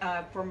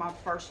for my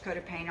first coat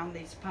of paint on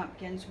these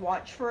pumpkins.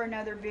 Watch for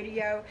another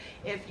video.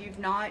 If you've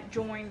not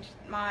joined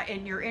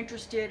and you're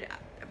interested,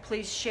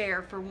 please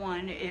share. For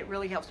one, it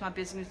really helps my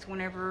business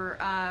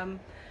whenever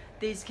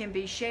these can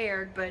be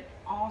shared. But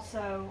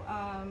also,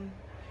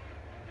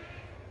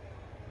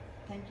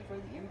 thank you for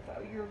the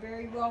info. You're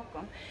very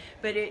welcome.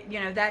 But you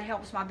know, that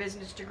helps my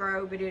business to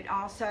grow. But it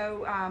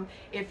also,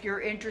 if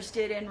you're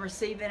interested in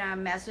receiving a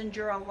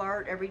messenger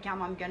alert every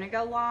time I'm gonna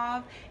go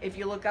live, if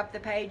you look up the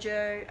page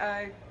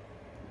a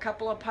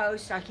couple of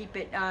posts, I keep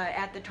it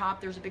at the top.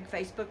 There's a big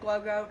Facebook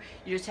logo.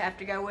 You just have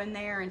to go in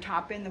there and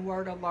type in the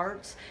word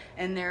alerts,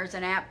 and there's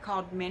an app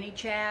called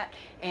ManyChat,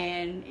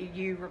 and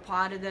you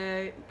reply to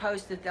the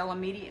post that they'll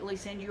immediately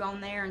send you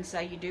on there and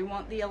say you do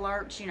want the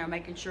alerts, you know,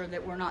 making sure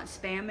that we're not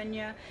spamming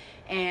you,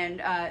 and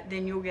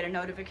then you'll get a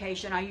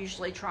notification. I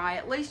usually try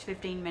at least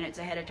 15 minutes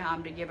ahead of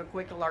time to give a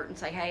quick alert and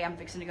say, hey, I'm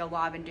fixing to go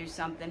live and do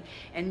something,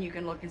 and you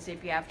can look and see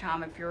if you have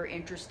time if you're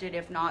interested.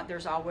 If not,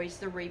 there's always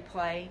the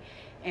replay.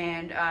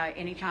 And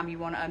anytime you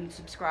want to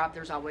unsubscribe,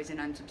 there's always an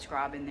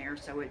unsubscribe in there.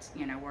 So it's,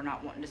 you know, we're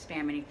not wanting to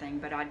spam anything.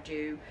 But I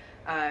do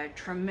a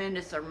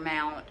tremendous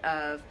amount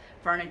of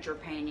furniture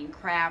painting,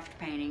 craft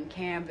painting,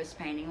 canvas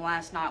painting.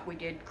 Last night we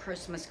did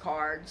Christmas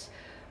cards,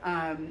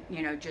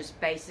 you know, just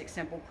basic,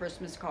 simple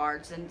Christmas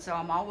cards. And so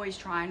I'm always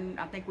trying.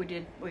 I think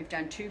we've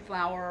done 2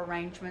 flower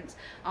arrangements.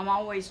 I'm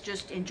always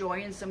just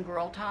enjoying some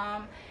girl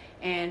time.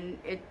 And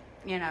it,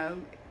 you know,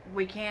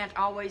 we can't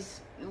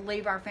always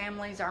leave our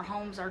families, our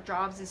homes, our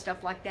jobs and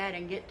stuff like that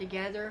and get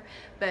together,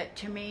 but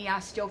to me, I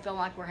still feel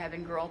like we're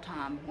having girl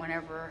time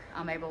whenever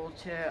I'm able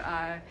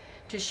to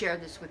share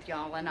this with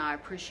y'all, and I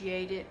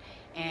appreciate it.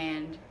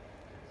 And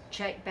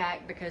check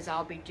back, because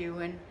I'll be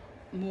doing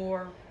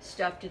more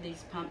stuff to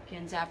these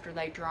pumpkins after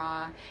they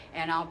dry,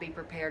 and I'll be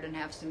prepared and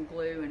have some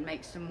glue and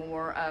make some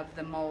more of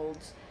the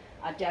molds.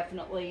 I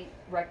definitely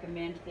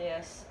recommend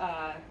this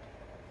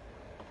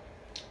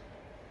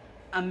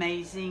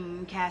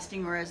amazing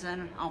casting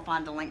resin. I'll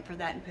find a link for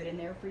that and put in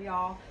there for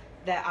y'all.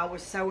 That I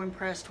was so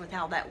impressed with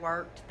how that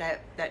worked,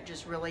 that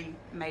just really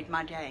made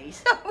my day.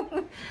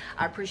 So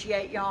I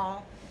appreciate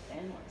y'all,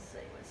 and let's see,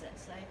 what's that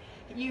say?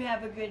 You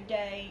have a good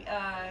day.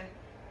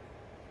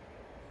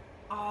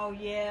 Oh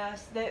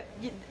yes,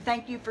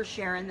 thank you for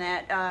sharing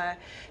that,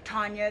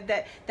 Tanya.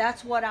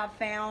 That's what I've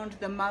found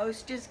the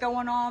most is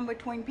going on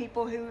between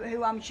people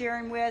who I'm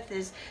sharing with,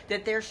 is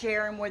that they're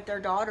sharing with their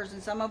daughters,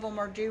 and some of them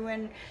are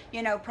doing,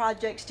 you know,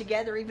 projects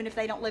together, even if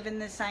they don't live in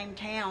the same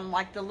town.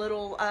 Like the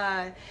little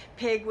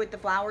pig with the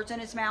flowers in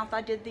his mouth I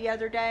did the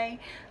other day.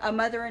 A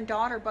mother and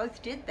daughter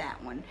both did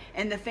that one,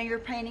 and the finger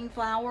painting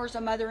flowers,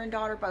 a mother and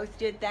daughter both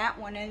did that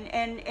one,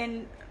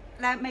 and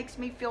that makes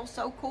me feel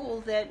so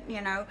cool that,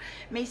 you know,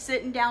 me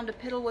sitting down to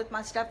piddle with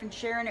my stuff and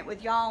sharing it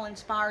with y'all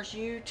inspires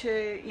you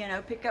to, you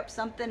know, pick up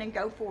something and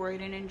go for it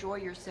and enjoy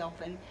yourself.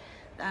 And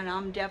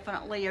I'm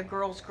definitely a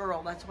girl's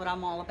girl. That's what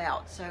I'm all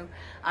about. So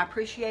I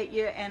appreciate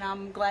you, and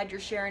I'm glad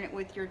you're sharing it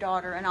with your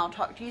daughter, and I'll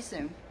talk to you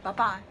soon.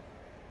 Bye-bye.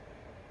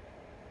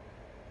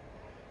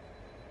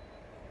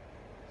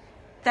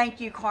 Thank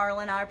you,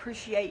 Carlin. I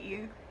appreciate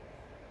you.